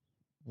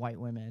white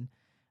women.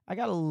 I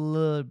got a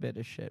little bit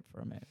of shit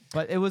from it,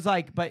 but it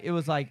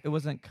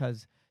wasn't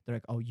because they're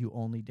like, oh, you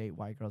only date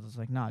white girls. It's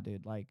like, nah,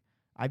 dude. Like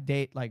I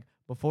date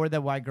before the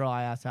white girl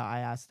I asked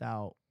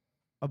out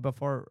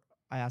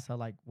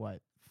like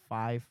what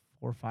 4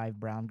 or 5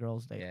 brown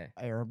girls,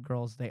 Arab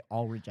girls, they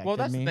all rejected me. Well,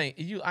 that's the thing.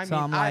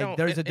 I'm like,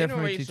 there's a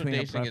difference interracial between a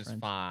dating is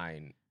preference.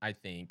 fine. I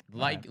think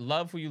Right.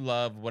 love who you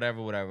love,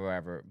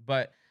 whatever.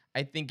 But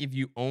I think if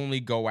you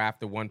only go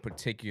after one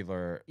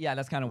particular, Yeah,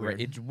 that's kind of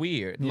weird. it's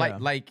weird. Yeah.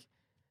 Like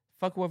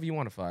fuck whoever you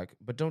want to fuck,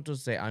 but don't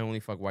just say I only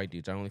fuck white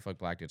dudes, I only fuck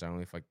black dudes, I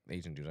only fuck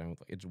Asian dudes.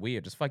 It's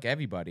weird. Just fuck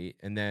everybody,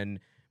 and then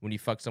when you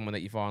fuck someone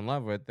that you fall in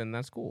love with, then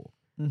that's cool.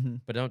 Mm-hmm.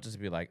 But don't just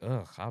be like,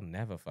 ugh, I'll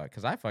never fuck,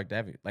 because I fucked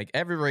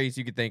every race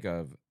you could think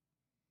of.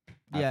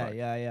 I fucked.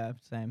 Yeah,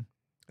 same.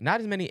 Not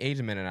as many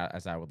Asian men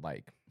as I would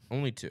like.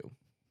 Only 2,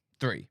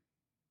 3.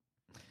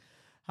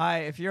 Hi,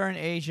 if you're an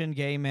Asian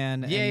gay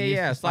man and Yeah,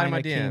 you slide in find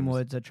my Akeem DMs.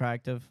 Woods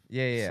attractive,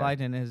 Yeah.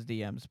 slide in his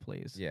DMs,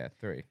 please. Yeah,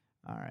 3.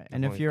 All right. I've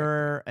And if only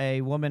you're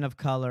a woman of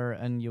color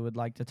and you would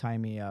like to tie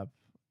me up,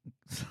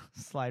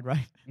 slide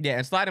right. Yeah,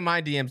 and slide in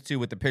my DMs too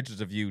with the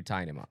pictures of you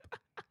tying him up.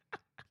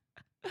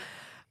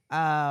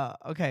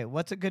 Okay,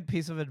 what's a good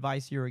piece of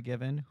advice you were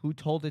given? Who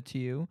told it to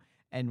you?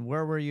 And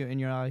where were you in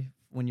your life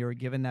when you were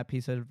given that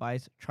piece of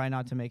advice? Try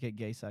not to make it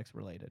gay sex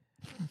related.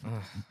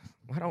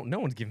 Why don't no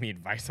one's giving me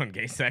advice on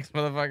gay sex,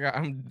 motherfucker?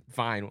 I'm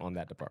fine on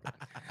that department.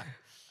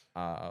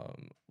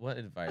 What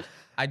advice?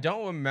 I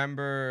don't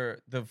remember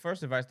the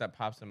first advice that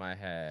pops in my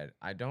head.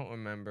 I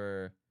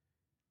remember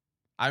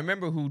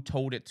who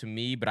told it to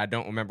me, but I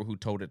don't remember who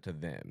told it to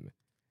them.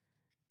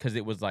 Because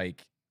it was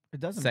like It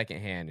doesn't.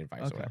 secondhand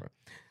advice Okay. or whatever.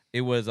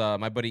 It was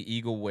my buddy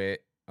Eagle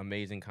Wit,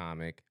 amazing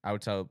comic. I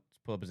would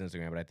pull up his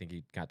Instagram, but I think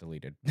he got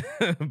deleted.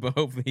 But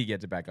hopefully he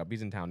gets it back up.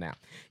 He's in town now.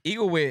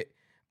 Eagle Wit,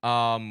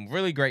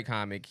 really great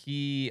comic.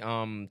 He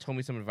told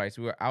me some advice.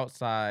 We were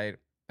outside.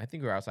 I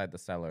think we were outside the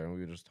cellar, and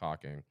we were just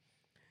talking.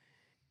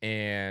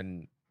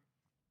 And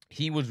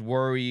he was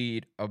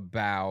worried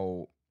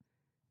about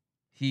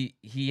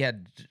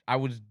I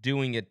was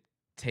doing a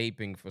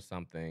taping for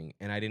something,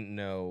 and I didn't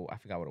know. I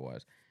forgot what it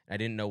was. I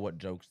didn't know what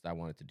jokes I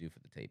wanted to do for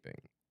the taping.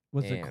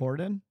 Was it and-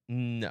 Corden?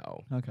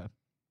 No. Okay.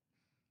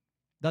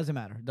 Doesn't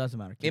matter. Keep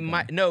It going.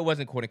 might. No, it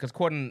wasn't Corden, because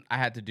Corden I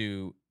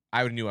knew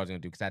I was gonna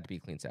do because I had to be a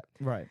clean set.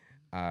 Right.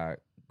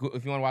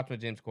 If you want to watch my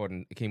James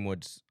Corden, Akeem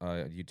Woods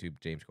YouTube,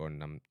 James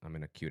Corden, I'm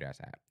in a cute ass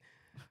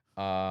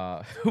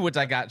hat. Which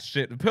I got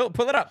shit.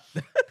 Pull it up.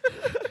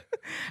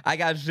 I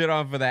got shit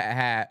on for that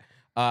hat.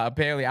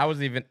 Apparently, I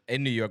was even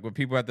in New York, but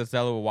people at the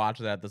cellar were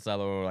watching at the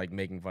cellar were like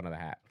making fun of the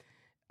hat.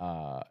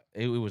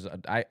 It was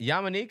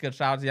Yamanika.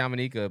 Shout out to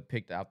Yamanika.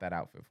 Picked out that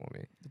outfit for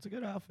me. It's a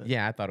good outfit.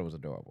 Yeah, I thought it was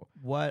adorable.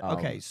 What?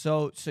 Okay,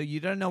 so you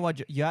don't know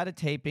what you had a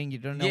taping. You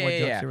don't know what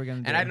jokes you were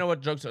gonna do. And I didn't know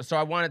what jokes. So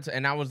I wanted to,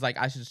 and I was like,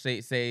 I should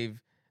save.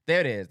 There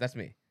it is. That's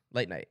me.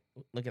 Late night.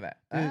 Look at that.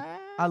 Dude,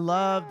 I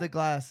love the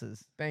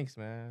glasses. Thanks,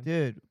 man.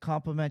 Dude,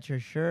 compliment your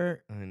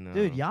shirt. I know.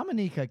 Dude,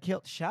 Yamanika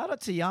killed. Shout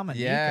out to Yamanika.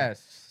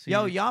 Yes.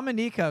 Yo,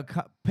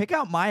 Yamanika, pick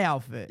out my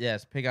outfit.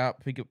 Yes. Pick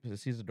up.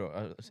 She's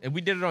adorable. And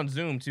we did it on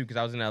Zoom too, because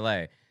I was in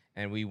LA.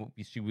 And we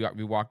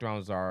walked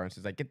around Zara, and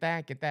she's like, get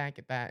that.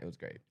 It was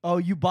great. Oh,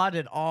 you bought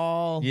it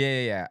all.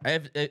 Yeah.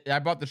 I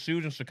bought the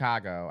shoes in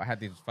Chicago. I had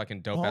these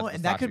fucking dope ass Oh,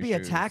 and that could Versace be a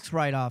shoes. tax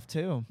write-off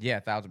too. Yeah,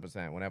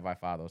 1,000%. Whenever I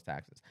file those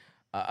taxes.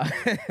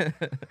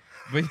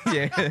 But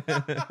yeah,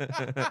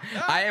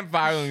 I am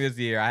filing this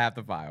year. I have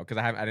to file because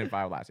I didn't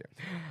file last year.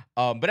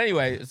 But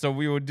anyway, so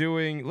we were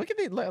doing. Look at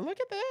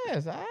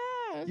this.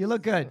 You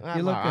look good.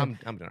 You look good.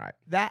 I'm doing all right.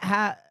 That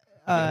hat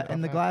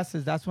and the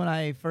glasses. That's when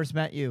I first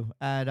met you.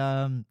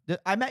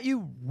 I met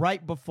you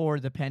right before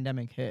the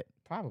pandemic hit.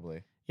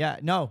 Probably. Yeah,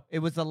 no, it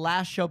was the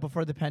last show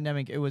before the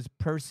pandemic. It was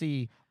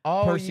Percy's show.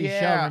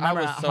 I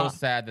Remember was so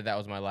sad that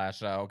was my last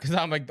show because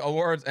I'm like, the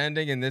award's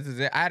ending and this is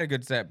it. I had a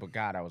good set, but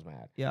God, I was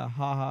mad. Yeah,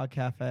 haha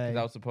cafe. 'Cause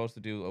I was supposed to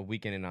do a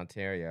weekend in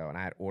Ontario and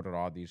I had ordered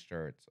all these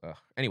shirts. Ugh.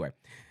 Anyway,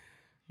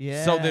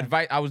 Yeah. so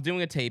I was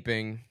doing a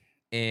taping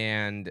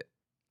and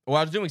I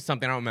was doing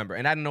something I don't remember,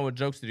 and I didn't know what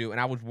jokes to do, and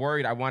I was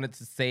worried. I wanted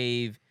to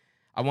save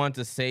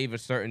a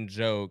certain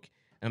joke.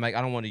 And I'm like,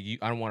 I don't want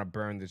to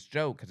burn this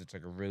joke because it's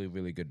like a really,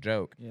 really good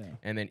joke. Yeah.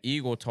 And then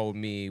Eagle told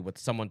me what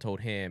someone told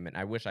him, and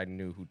I wish I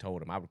knew who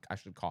told him. I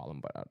should call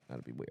him, but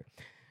that'd be weird.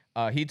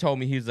 He told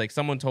me, he's like,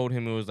 someone told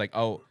him it was like,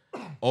 oh,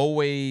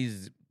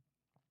 always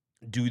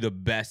do the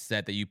best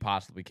set that you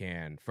possibly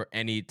can for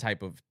any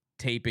type of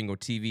taping or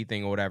TV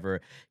thing or whatever,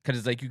 because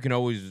it's like you can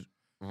always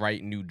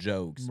write new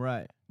jokes.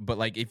 Right. But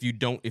like if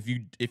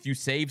you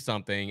save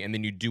something and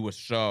then you do a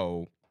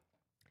show.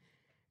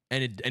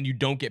 And you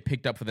don't get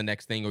picked up for the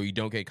next thing, or you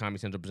don't get Comedy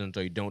Central presents,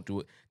 or you don't do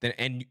it, then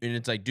and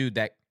it's like, dude,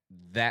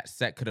 that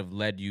set could have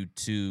led you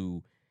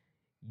to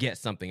get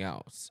something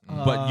else,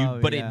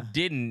 but it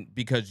didn't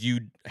because you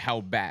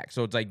held back.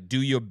 So it's like,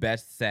 do your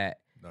best set,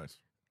 nice,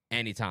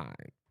 anytime.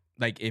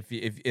 Like if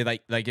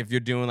you're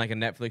doing like a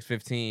Netflix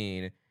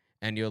 15,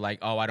 and you're like,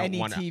 oh, I don't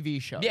want any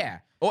TV show, yeah,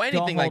 or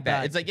anything like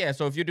that. Back. It's like, yeah.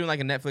 So if you're doing like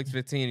a Netflix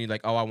 15, and you're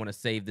like, oh, I want to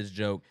save this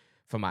joke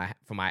for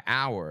my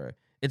hour.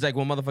 It's like,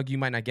 well, motherfucker, you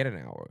might not get an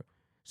hour.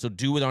 So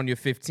do it on your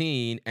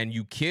 15 and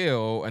you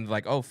kill and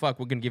like, oh fuck,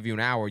 we're gonna give you an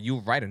hour.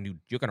 You're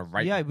gonna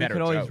write we better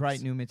could always jokes.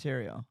 write new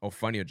material Or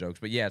funnier jokes.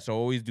 But yeah, so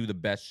always do the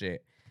best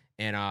shit.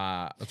 And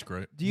that's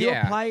great. Do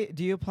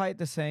you apply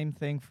the same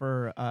thing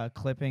for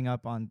clipping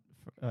up on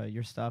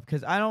your stuff?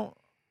 Because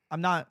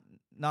I'm not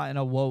in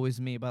a woe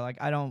is me, but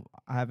like I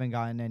haven't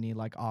gotten any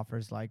like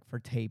offers like for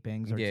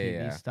tapings or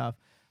TV stuff.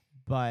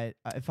 But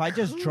if I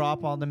just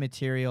drop all the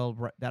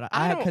material that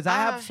I have, because I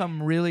have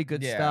some really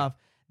good stuff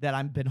that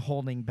I've been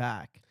holding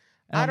back.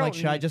 And I'm like,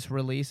 should I just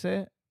release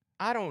it?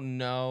 I don't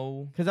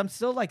know. Because I'm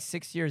still like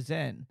 6 years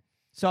in.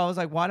 So I was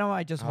like, why don't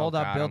I just hold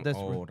up, build I'm this?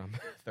 Old. I'm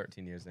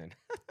 13 years in.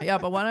 Yeah,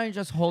 but why don't I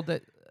just hold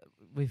it?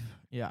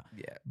 Yeah.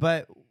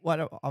 But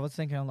what I was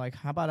thinking, like,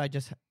 how about I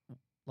just,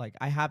 like,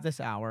 I have this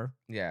hour.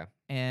 Yeah.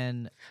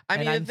 And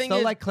I'm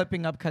still like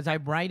clipping up because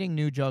I'm writing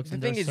new jokes. The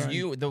thing is,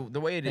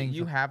 the way it is,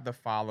 you have the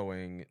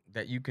following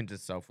that you can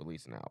just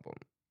self-release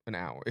an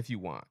hour if you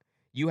want.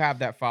 You have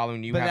that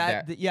following.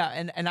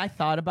 And I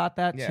thought about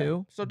that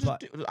too. So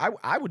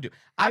I would do.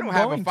 I don't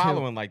have a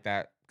following like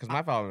that because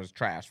my following is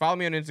trash. Follow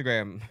me on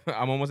Instagram.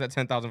 I'm almost at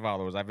 10,000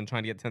 followers. I've been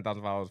trying to get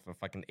 10,000 followers for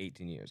fucking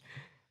 18 years.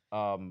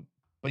 But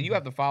you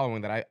have the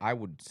following that I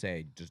would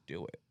say just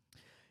do it.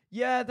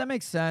 Yeah, that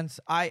makes sense.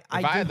 If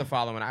I had the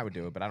following, I would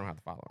do it, but I don't have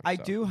the following.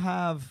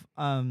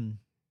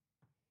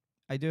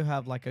 I do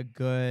have like a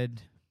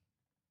good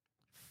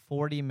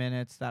 40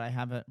 minutes that I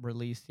haven't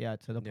released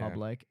yet to the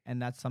public,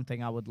 and that's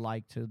something I would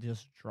like to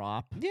just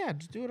drop. Yeah,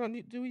 just do it on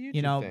a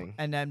YouTube thing.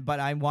 And then, but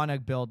I want to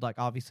build like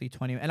obviously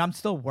 20, and I'm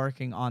still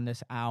working on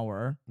this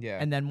hour. Yeah.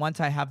 And then once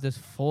I have this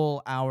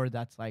full hour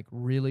that's like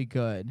really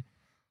good,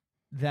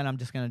 then I'm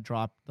just gonna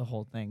drop the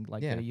whole thing.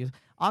 Like,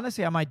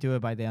 honestly, I might do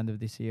it by the end of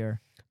this year.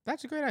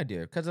 That's a great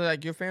idea because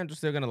like your fans are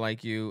still gonna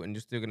like you, and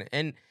you're still gonna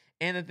and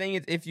the thing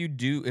is,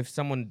 if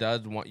someone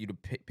does want you to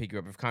pick you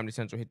up, if Comedy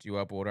Central hits you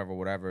up or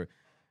whatever.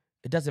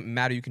 It doesn't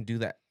matter. You can do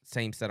that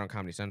same set on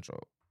Comedy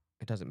Central.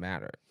 It doesn't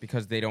matter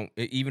because they don't.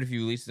 Even if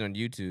you release it on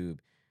YouTube,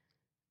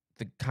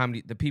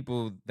 the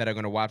people that are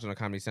going to watch it on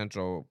Comedy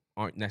Central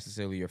aren't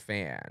necessarily your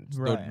fans.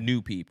 Right. They're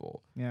new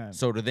people. Yeah.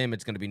 So to them,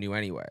 it's going to be new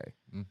anyway.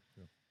 Yeah.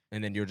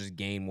 And then you'll just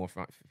gain more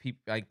fun.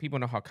 People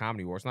know how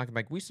comedy works. Not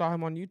like we saw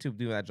him on YouTube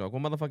do that joke.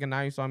 Well, motherfucker, now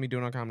you saw me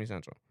doing it on Comedy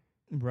Central.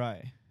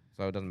 Right.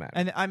 So it doesn't matter.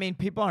 And I mean,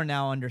 people are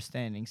now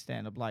understanding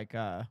stand-up. Like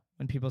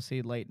when people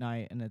see late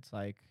night, and it's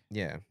like,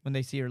 when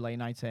they see your late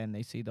night set and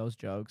they see those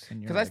jokes, and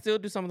because I still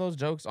do some of those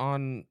jokes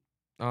on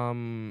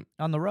the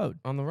road.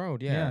 On the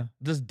road,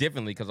 just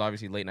differently because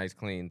obviously late night's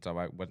clean, so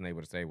I wasn't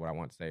able to say what I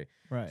want to say.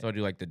 Right. So I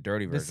do like the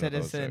dirty version. The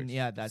citizen, of those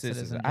jokes. that's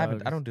citizen.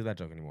 I don't do that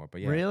joke anymore.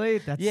 But yeah, really,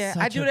 that's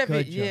I do it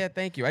every. Joke. Yeah,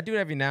 thank you. I do it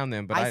every now and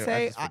then, but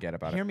I just forget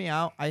about it. Hear me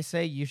out. I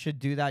say you should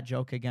do that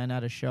joke again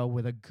at a show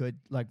with a good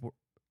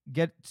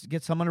Get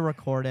someone to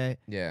record it.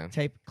 Yeah.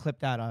 Clip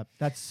that up.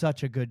 That's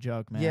such a good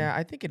joke, man. Yeah,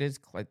 I think it is.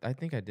 I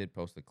think I did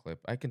post the clip.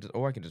 I can just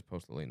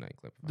post the late night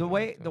clip. The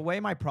way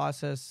my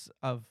process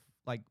of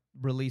like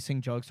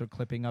releasing jokes or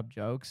clipping up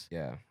jokes.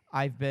 Yeah.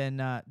 I've been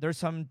there's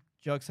some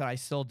jokes that I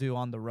still do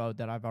on the road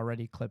that I've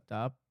already clipped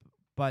up,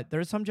 but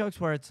there's some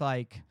jokes where it's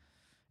like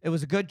it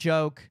was a good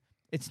joke.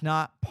 It's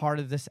not part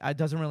of this. It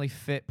doesn't really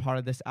fit part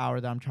of this hour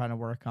that I'm trying to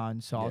work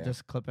on. So I'll Yeah.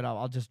 just clip it up.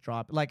 I'll just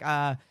drop it. Like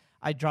I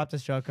dropped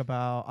this joke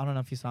about, I don't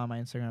know if you saw on my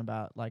Instagram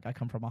about like I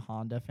come from a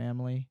Honda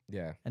family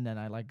Yeah. and then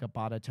I like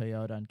bought a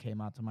Toyota and came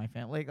out to my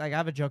family. Like I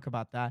have a joke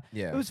about that.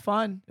 Yeah. It was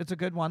fun. It's a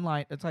good one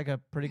line. It's like a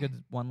pretty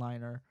good one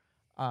liner.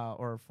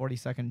 Or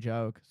 40-second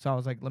joke. So I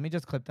was like, let me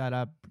just clip that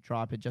up,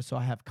 drop it just so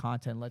I have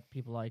content. Let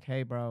people like,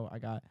 hey, bro, I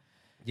got.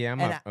 Yeah,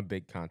 I'm And a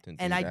big content.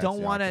 And dude, I as don't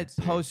y'all want can to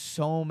see. post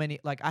so many.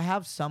 Like I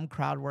have some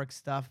crowd work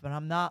stuff, but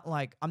I'm not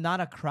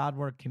a crowd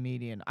work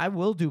comedian. I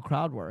will do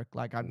crowd work.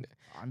 Like I'm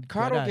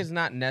Crowd good work at is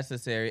not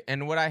necessary.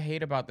 And what I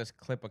hate about this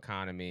clip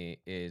economy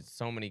is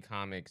so many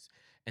comics,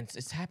 and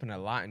it's happened a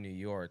lot in New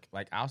York.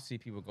 Like I'll see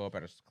people go up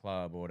at a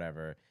club or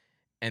whatever,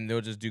 and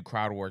they'll just do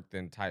crowd work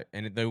and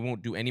they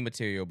won't do any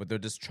material, but they're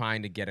just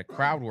trying to get a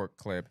crowd work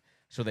clip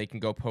so they can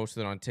go post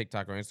it on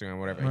TikTok or Instagram or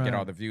whatever and get all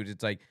Right. the views.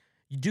 It's like,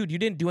 dude, you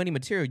didn't do any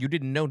material. You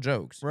didn't know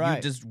jokes. Right.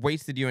 You just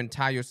wasted your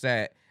entire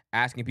set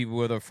asking people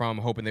where they're from,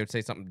 hoping they would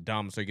say something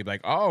dumb so you could be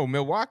like, oh,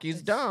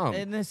 Milwaukee's dumb.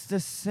 And it's the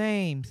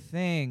same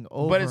thing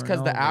over. But it's because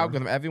and the over.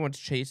 algorithm, everyone's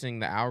chasing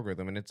the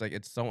algorithm, and it's like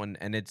it's so and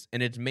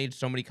it's made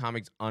so many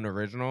comics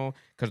unoriginal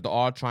because they're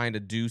all trying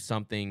to do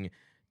something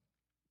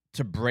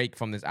to break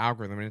from this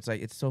algorithm, and it's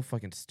like it's so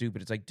fucking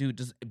stupid. It's like, dude,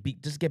 just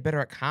get better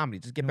at comedy,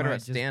 just get better Right, at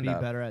just stand be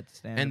up. better at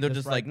stand-up. And they're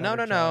just write like, no,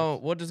 better no,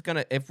 jokes. we're just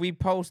gonna if we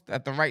post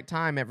at the right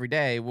time every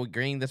day, we'll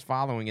gain this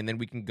following, and then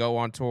we can go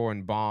on tour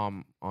and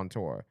bomb on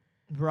tour.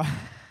 Right.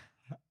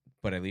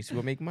 But at least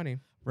we'll make money.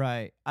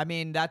 Right. I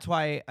mean, that's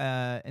why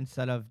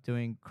instead of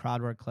doing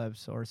crowd work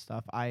clips or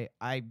stuff, I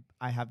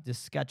have this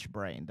sketch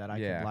brain that I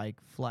Yeah. could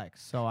like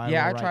flex. So I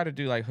I will try write- to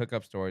do like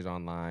hookup stories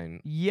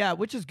online. Yeah,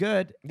 which is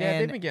good. Yeah,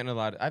 they've And been getting a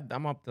lot.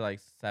 I'm up to like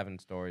 7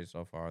 stories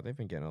so far. They've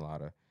been getting a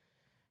lot of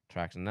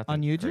traction. Nothing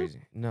On YouTube? crazy.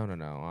 No,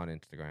 on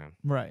Instagram.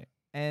 right.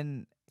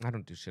 And I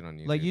don't do shit on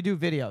YouTube. like you do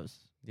videos.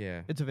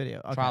 Yeah. It's a video.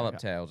 Okay, Trollop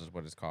okay. Tales is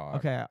what it's called.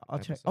 Okay, I'll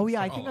check. episodes. Oh yeah,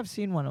 I think Trollop. I've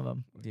seen one of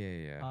them.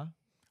 Yeah. Huh?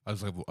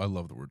 I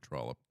love the word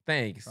trollop.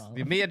 Thanks.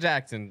 Trollop. Mia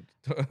Jackson.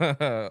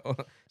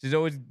 She's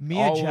always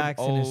Mia old,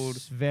 Jackson old.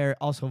 is very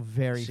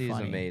She's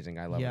funny. amazing.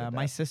 I love her. Yeah, to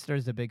my death. sister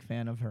is a big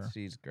fan of her.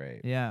 She's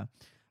great. Yeah.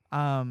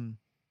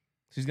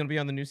 She's gonna be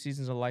on the new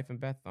seasons of Life and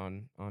Beth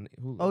on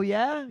Hulu. Oh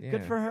yeah? Yeah.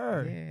 Good for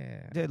her.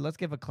 Yeah. Dude, let's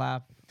give a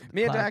clap.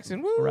 Mia clap,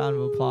 Jackson. Woo! A round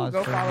of applause.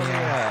 Go for follow Mia.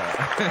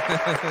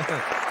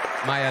 Mia.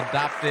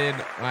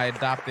 my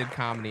adopted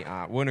comedy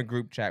aunt. We're in a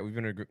group chat. We've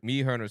been in a group.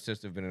 Me, her, and her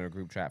sister have been in a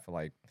group chat for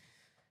like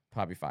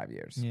probably 5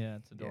 years. Yeah,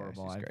 it's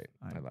adorable. Yeah, she's I've- great.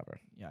 I love her.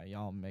 Yeah,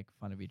 y'all make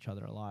fun of each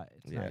other a lot.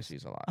 It's Yeah, nice.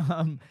 she's a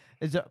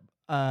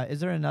lot. Is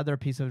there another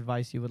piece of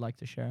advice you would like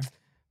to share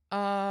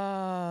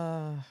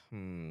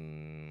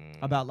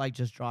about like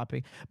just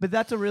dropping? But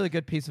that's a really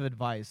good piece of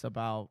advice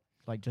about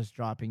like just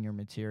dropping your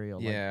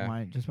material. Yeah.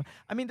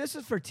 I mean, this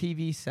is for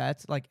TV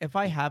sets. Like if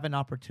I have an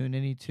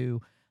opportunity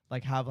to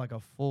like have like a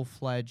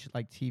full-fledged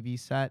like TV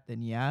set,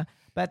 then yeah.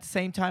 But at the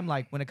same time,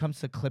 like when it comes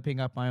to clipping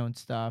up my own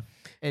stuff,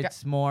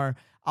 it's more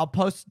I'll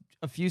post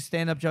a few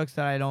stand-up jokes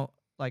that I don't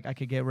like I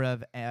could get rid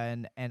of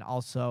and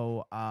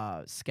also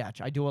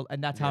sketch.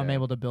 And that's how I'm Yeah.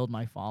 able to build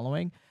my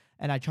following.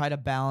 And I try to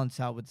balance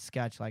out with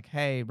sketch, like,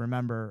 hey,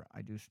 remember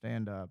I do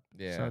stand up.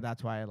 Yeah. So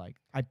that's why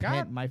I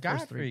pinned my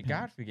first 3 pins.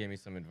 Godfrey gave me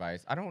some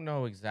advice. I don't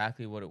know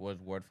exactly what it was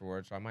word for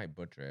word, so I might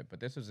butcher it.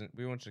 But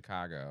we were in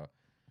Chicago,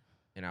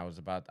 and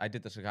I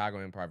did the Chicago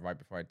Improv right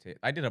before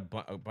I did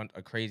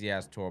a crazy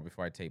ass tour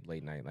before I taped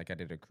Late Night. Like I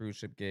did a cruise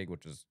ship gig,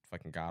 which was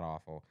fucking god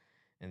awful,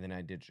 and then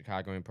I did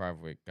Chicago Improv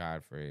with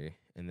Godfrey,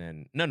 and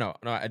then no,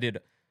 I did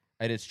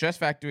Stress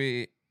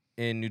Factory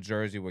in New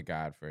Jersey with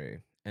Godfrey,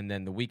 and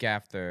then the week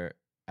after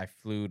I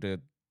flew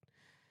to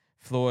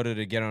Florida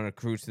to get on a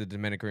cruise to the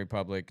Dominican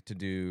Republic to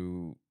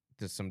do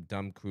some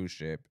dumb cruise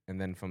ship,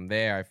 and then from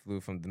there I flew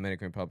from the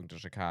Dominican Republic to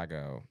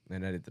Chicago,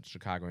 and I did the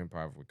Chicago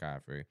Improv with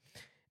Godfrey,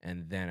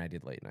 and then I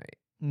did Late Night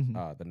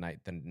Mhm.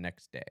 the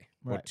next day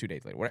or Right. 2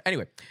 days later.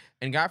 Anyway,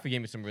 and Godfrey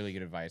gave me some really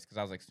good advice because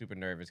I was like super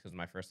nervous because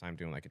my first time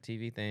doing like a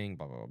TV thing,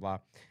 blah blah blah blah,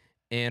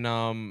 and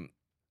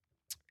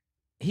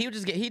he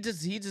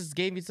just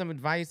gave me some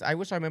advice. I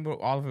wish I remember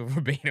all of it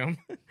verbatim,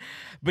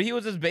 but he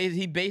was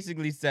he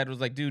basically said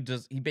was like, dude,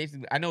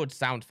 I know it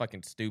sounds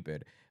fucking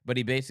stupid, but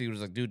he basically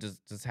was like, dude,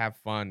 just have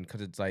fun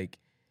because it's like,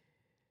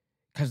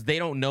 because they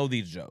don't know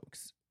these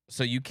jokes,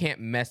 so you can't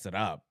mess it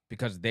up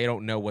because they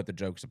don't know what the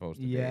joke's supposed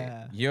to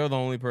Yeah. be. You're the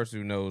only person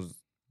who knows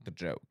the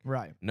joke.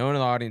 Right. No one in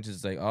the audience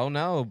is like, oh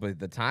no, but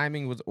the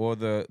timing was or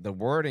the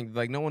wording,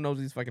 like no one knows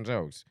these fucking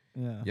jokes.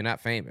 Yeah. You're not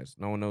famous.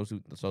 No one knows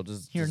who. So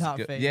You're just not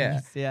go, famous.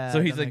 Yeah. Yeah.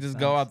 So he's that like, makes just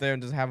go sense. out there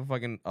and just have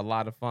a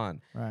lot of fun.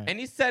 Right. And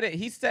he said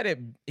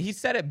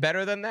it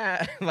better than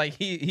that. Like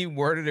he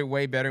worded it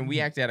way better. And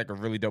we actually had like a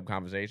really dope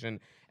conversation.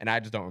 And I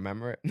just don't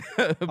remember it.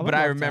 would But love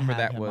I to remember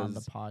have that him on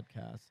was the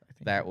podcast. I think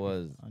that that'd be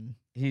was fun.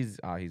 he's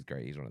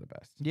great. He's one of the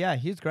best. Yeah,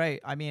 he's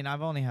great. I mean,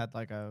 I've only had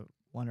like a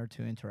 1 or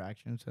 2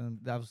 interactions with him.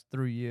 That was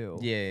through you.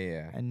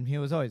 Yeah. And he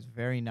was always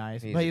very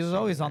nice, He's but he was extremely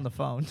always on nice. the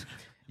phone.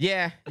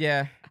 Yeah.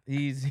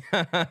 He's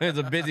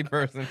a busy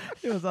person.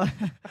 He was like,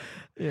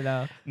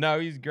 No,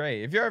 he's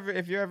great. If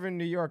you're ever in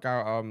New York,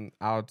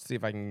 I'll see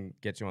if I can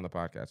get you on the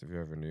podcast if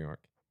you're ever in New York.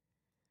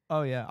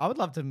 Oh yeah, I would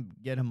love to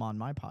get him on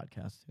my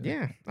podcast. Too.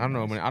 Yeah, I don't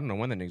know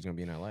when the nigga's gonna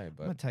be in LA, I'm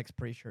gonna but text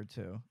Preacher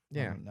too.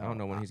 yeah, I don't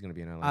know when he's gonna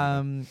be in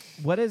LA.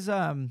 What is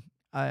and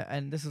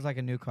this is like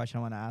a new question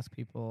I want to ask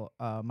people.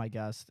 My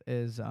guest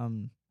is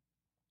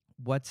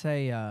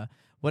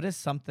what is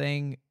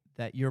something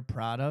that you're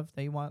proud of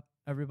that you want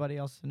everybody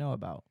else to know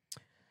about?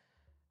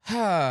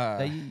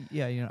 That an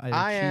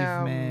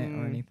achievement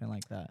or anything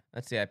like that.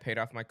 Let's see. I paid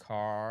off my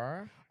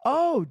car.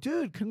 Oh,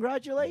 dude,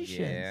 congratulations!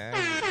 Yeah.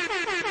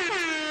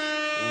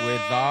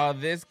 With all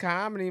this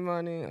comedy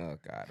money, oh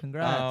god!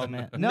 Congrats,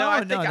 man.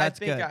 I that's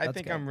think good. I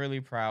think I'm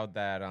really proud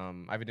that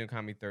I've been doing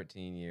comedy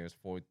 13 years,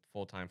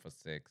 full time for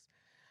 6.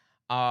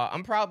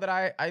 I'm proud that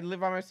I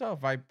live by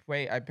myself. I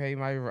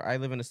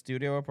live in a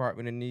studio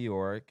apartment in New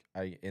York.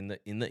 In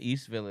the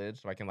East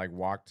Village, so I can like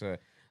walk to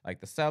like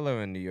the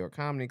Cellar in New York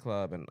Comedy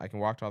Club, and I can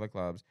walk to all the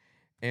clubs.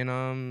 And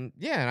and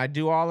I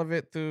do all of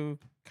it through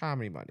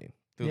comedy money,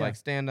 through like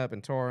stand up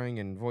and touring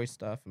and voice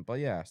stuff.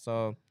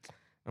 So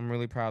I'm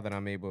really proud that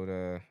I'm able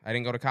to. I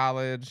didn't go to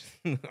college,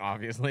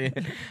 obviously.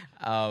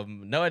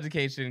 No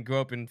education. Grew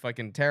up in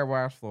fucking terrible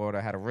ass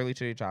Florida. Had a really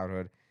shitty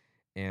childhood.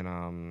 And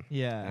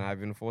and I've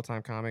been a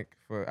full-time comic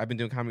I've been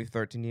doing comedy for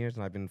 13 years,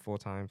 and I've been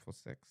full-time for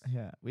 6.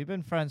 Yeah, we've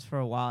been friends for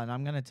a while, and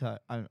I'm gonna tell.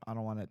 I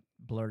don't want to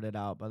blurt it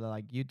out, but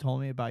like you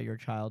told me about your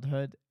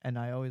childhood, and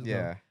I always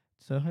go,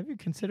 so have you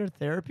considered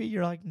therapy?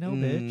 You're like, no,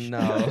 bitch. No,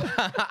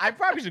 I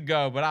probably should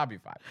go, but I'll be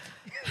fine.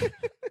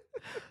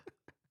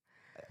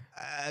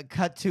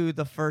 Cut to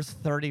the first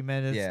 30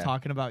 minutes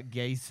talking about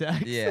gay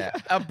sex. Yeah,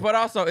 but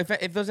also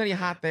if there's any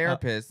hot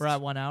therapists, we're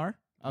at 1 hour.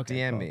 Okay,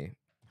 DM cool. me.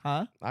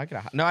 Huh? I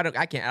can't.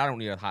 I don't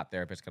need a hot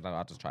therapist because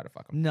I'll just try to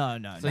fuck them. No.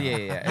 So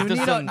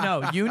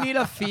yeah. You need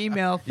a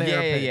female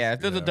therapist. Yeah. If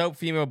there's a dope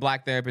female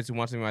black therapist who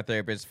wants to be my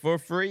therapist for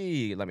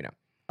free, let me know.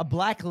 A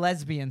black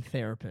lesbian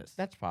therapist.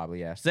 That's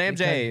probably Sam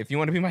J. If you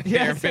want to be my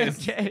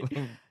therapist.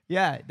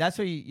 Yeah, that's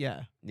what you.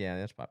 Yeah. Yeah,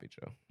 that's probably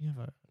true. You have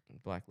a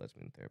black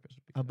lesbian therapist.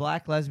 A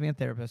black lesbian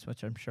therapist,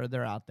 which I'm sure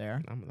they're out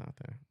there. I'm out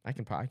there. I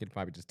could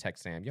probably just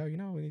text Sam. Yo, you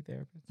know any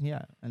therapists?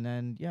 Yeah, and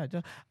then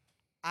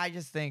I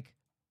just think.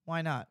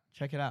 Why not?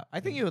 Check it out. I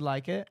think you would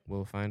like it.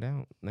 We'll find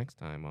out next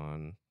time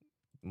on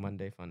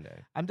Monday Fun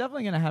Day. I'm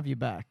definitely going to have you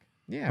back.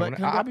 Yeah,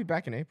 I'll be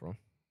back in April.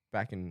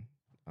 Back in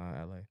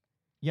LA.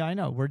 Yeah, I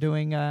know. We're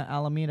doing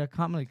Alameda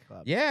Comedy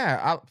Club.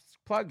 Yeah, I'll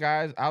plug,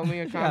 guys.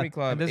 Alameda Comedy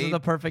Club. This is the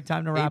perfect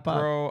time to wrap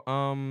up.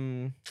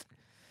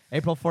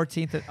 April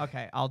 14th.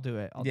 Okay, I'll do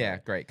it.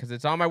 Great. Because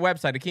it's on my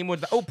website. Akeem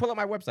Woods. Oh, pull up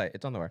my website.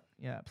 It's on there.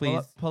 Yeah,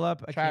 please. Pull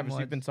up Travis,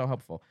 you've been so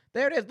helpful.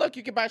 There it is. Look,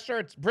 you can buy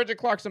shirts. Bridget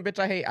Clarkson, bitch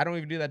I hate. I don't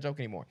even do that joke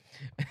anymore.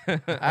 I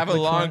have a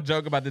long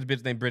joke about this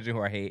bitch named Bridget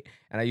who I hate,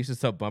 and I used to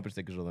sell bumper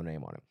stickers with her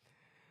name on it.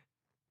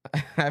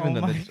 I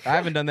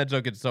haven't done that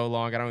joke in so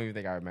long. I don't even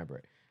think I remember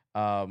it.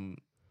 Oh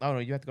no,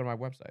 you have to go to my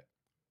website.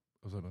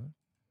 Was that it?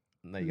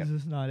 No, is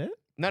this not it?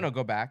 No,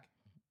 go back.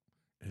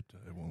 It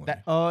won't let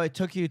me. Oh, it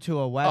took you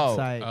to a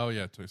website. Oh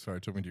yeah, sorry,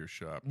 it took me to your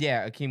shop.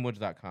 Yeah,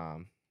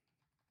 AkeemWoods.com.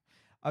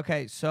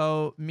 Okay,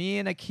 so me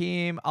and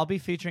Akeem, I'll be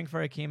featuring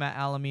for Akeem at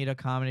Alameda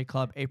Comedy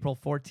Club April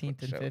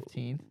 14th and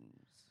 15th.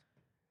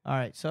 All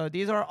right, so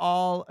these are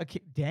all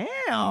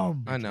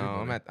Damn. I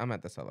know. I'm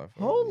at the Cellar.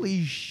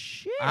 Holy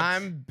shit.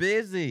 I'm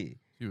busy.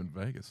 You in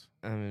Vegas?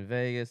 I'm in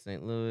Vegas,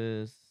 St.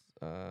 Louis.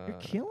 You're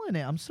killing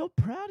it. I'm so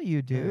proud of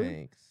you, dude.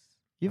 Thanks.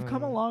 You've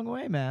come a long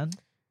way, man.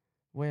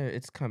 Where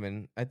it's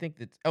coming. I think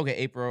it's okay,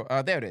 April.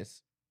 There it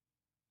is.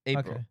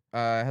 April. Okay.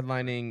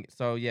 Headlining.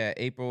 So yeah,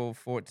 April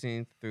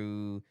 14th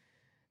through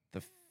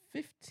the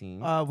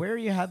 15th. Where are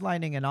you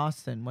headlining in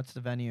Austin? What's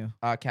the venue?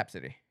 Cap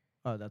City.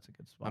 Oh, that's a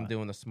good spot. I'm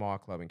doing the small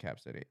club in Cap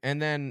City. And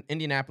then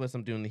Indianapolis,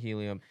 I'm doing the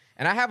Helium.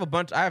 And I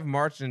have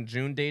March and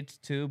June dates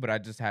too, but I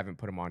just haven't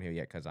put them on here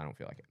yet because I don't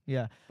feel like it.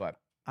 Yeah. But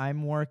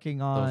I'm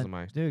working on those are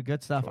my dude,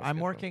 good stuff. I'm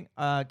working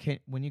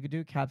when you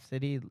do Cap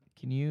City,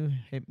 can you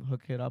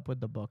hook it up with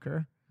the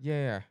booker?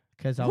 Yeah.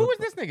 Because who is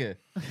this nigga?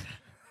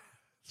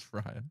 It's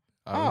Ryan.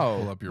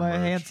 Pull up your my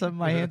merch.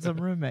 handsome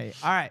roommate.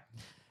 All right.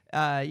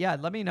 Yeah,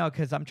 let me know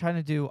because I'm trying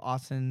to do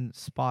Austin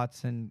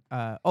spots and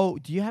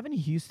do you have any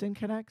Houston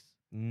connects?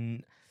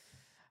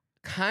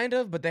 Kind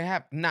of, but they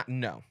have not.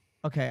 No.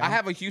 Okay. I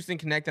have a Houston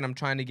connect and I'm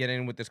trying to get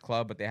in with this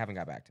club, but they haven't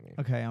got back to me.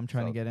 Okay, I'm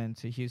trying to get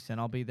into Houston.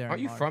 I'll be there.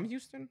 Aren't you from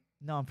Houston?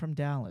 No, I'm from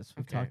Dallas.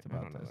 We've talked I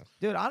about don't know this.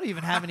 Dude, I don't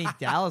even have any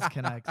Dallas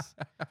connects.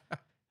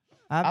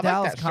 I have like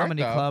Dallas that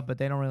Comedy shirt, though. Club, but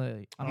they don't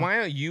really. Why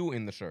aren't you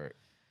in the shirt?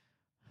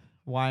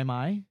 Why am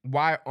I?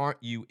 Why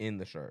aren't you in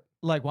the shirt?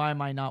 Like, why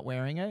am I not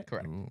wearing it?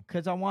 Correct.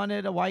 Because I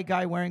wanted a white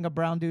guy wearing a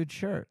brown dude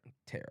shirt.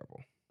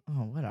 Terrible.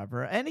 Oh,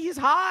 whatever. And he's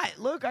hot.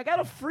 Look, I got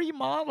a free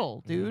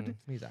model, dude.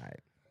 He's all right.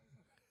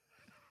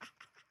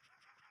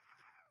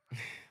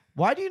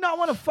 Why do you not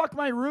want to fuck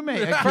my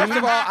roommate? First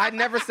of all, I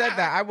never said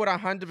that. I would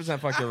 100%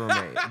 fuck your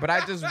roommate, but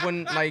I just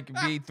wouldn't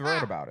be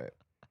thrilled about it.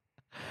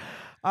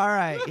 All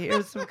right,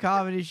 here's some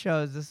comedy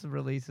shows. This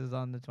releases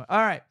on the 20th. All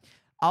right,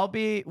 I'll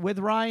be with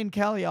Ryan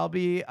Kelly. I'll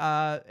be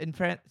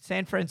in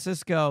San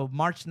Francisco,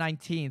 March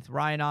 19th.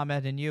 Ryan,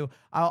 Ahmed, and you.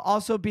 I'll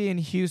also be in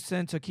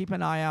Houston, so keep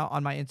an eye out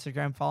on my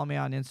Instagram. Follow me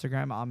on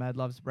Instagram, Ahmed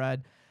Loves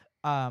Bread.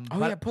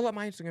 Pull up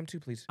my Instagram too,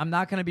 please. I'm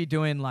not going to be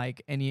doing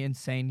like any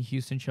insane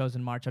Houston shows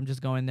in March. I'm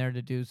just going there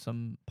to do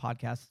some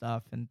podcast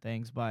stuff and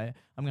things, but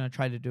I'm going to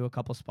try to do a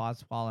couple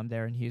spots while I'm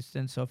there in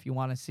Houston. So if you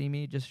want to see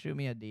me, just shoot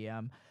me a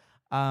DM.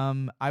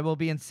 I will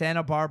be in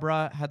Santa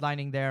Barbara,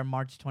 headlining there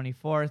March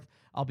 24th.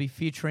 I'll be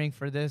featuring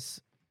for this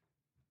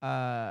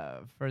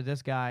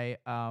guy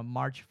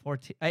March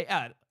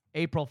 14th,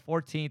 April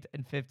 14th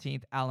and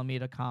 15th,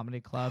 Alameda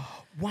Comedy Club.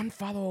 One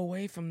follow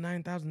away from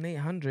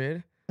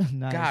 9,800.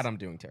 Nice. God, I'm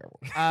doing terrible.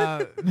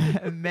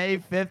 May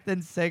 5th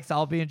and 6th,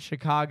 I'll be in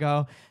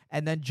Chicago.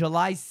 And then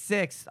July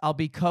 6th, I'll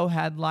be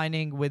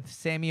co-headlining with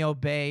Sammy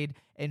Obeid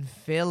in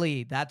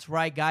Philly. That's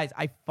right, guys.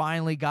 I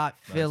finally got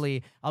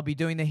Philly. I'll be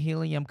doing the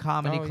Helium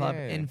Comedy Club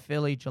in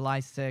Philly, July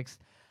 6th.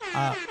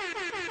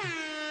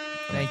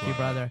 Thank you,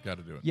 brother. Got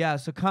to do it. Yeah,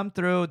 so come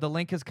through. The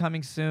link is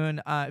coming soon.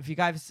 If you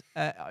guys,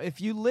 if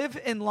you live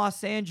in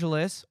Los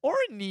Angeles or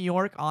in New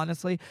York,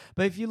 honestly,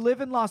 but if you live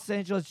in Los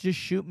Angeles, just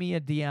shoot me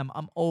a DM.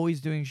 I'm always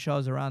doing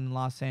shows around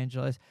Los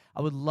Angeles.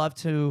 I would love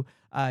to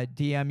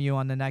DM you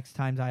on the next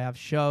times I have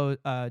shows.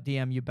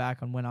 DM you back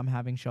on when I'm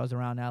having shows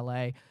around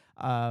LA.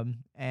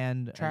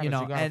 And Travis, you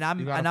know,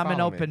 I'm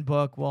an open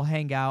book. We'll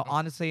hang out.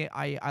 Honestly,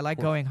 I like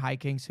going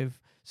hiking.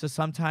 So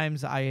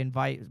sometimes I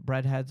invite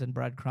breadheads and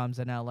breadcrumbs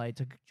in LA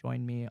to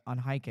join me on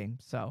hiking.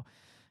 So,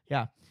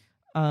 yeah.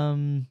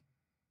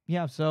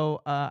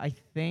 So I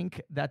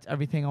think that's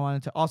everything I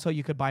wanted to. Also,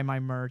 you could buy my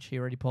merch. He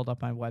already pulled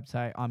up my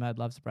website,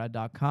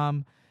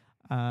 ahmedlovesbread.com.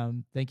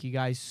 Thank you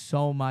guys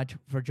so much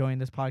for joining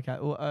this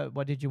podcast.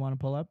 What did you want to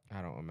pull up?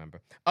 I don't remember.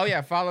 Oh,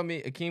 yeah. Follow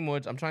me, Akeem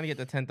Woods. I'm trying to get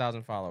to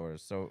 10,000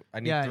 followers. So I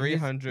need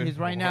 300. He's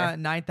right now at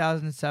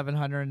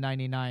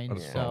 9,799.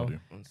 So.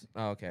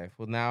 Oh, okay.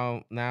 Well,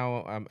 now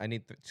I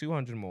need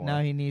 200 more.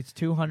 Now he needs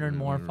 200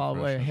 more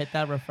followers. Hit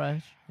that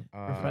refresh.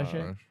 Refresh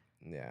it.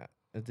 Yeah.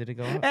 Did it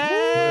go up?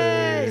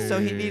 Hey!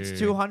 So he needs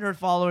 200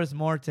 followers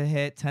more to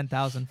hit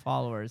 10,000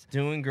 followers.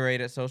 Doing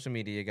great at social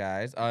media,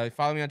 guys.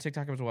 Follow me on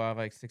TikTok as well. I have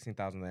like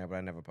 16,000 there, but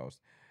I never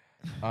post.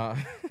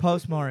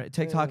 Post more.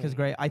 TikTok is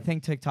great. I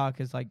think TikTok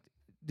is like,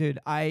 dude,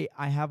 I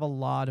have a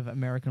lot of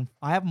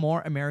I have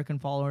more American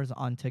followers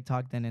on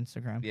TikTok than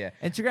Instagram. Yeah.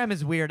 Instagram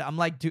is weird. I'm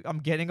like, dude, I'm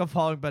getting a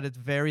following, but it's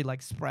very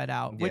like spread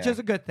out, which is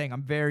a good thing.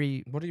 I'm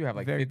very. What do you have,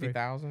 like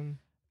 50,000?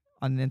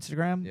 On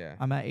Instagram? Yeah.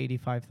 I'm at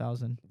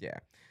 85,000. Yeah.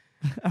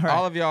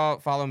 All of y'all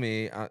follow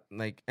me.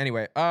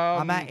 Anyway,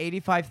 I'm at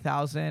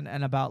 85,000,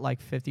 and about like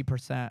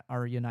 50%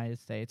 are United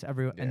States.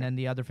 And then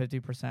the other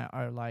 50%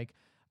 are like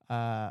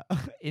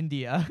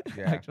India,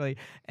 actually.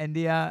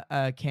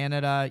 India,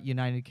 Canada,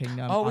 United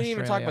Kingdom. Oh, we Australia. didn't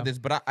even talk about this,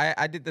 but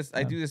I did this.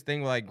 I do this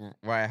thing where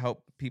I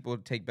help people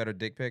take better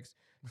dick pics.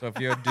 So if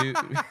you're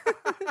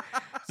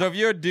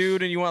a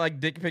dude, and you want like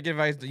dick pic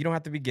advice, you don't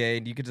have to be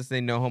gay. You could just say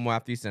no homo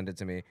after you send it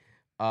to me.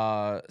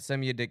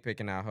 Send me a dick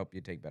pic and I'll help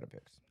you take better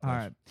pics. All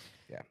right.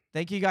 Yeah.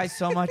 Thank you guys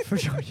so much for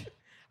joining.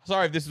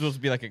 Sorry if this is supposed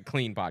to be like a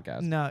clean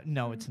podcast.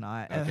 No, it's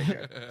not.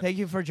 Okay, Thank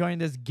you for joining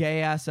this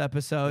gay ass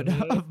episode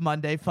of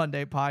Monday Fun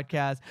Day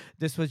podcast.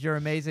 This was your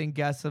amazing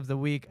guest of the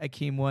week,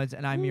 Akeem Woods,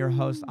 and I'm your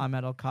host,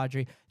 Ahmed El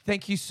Qadri.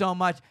 Thank you so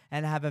much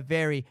and have a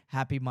very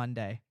happy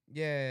Monday.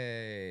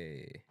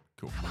 Yay.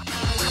 Cool.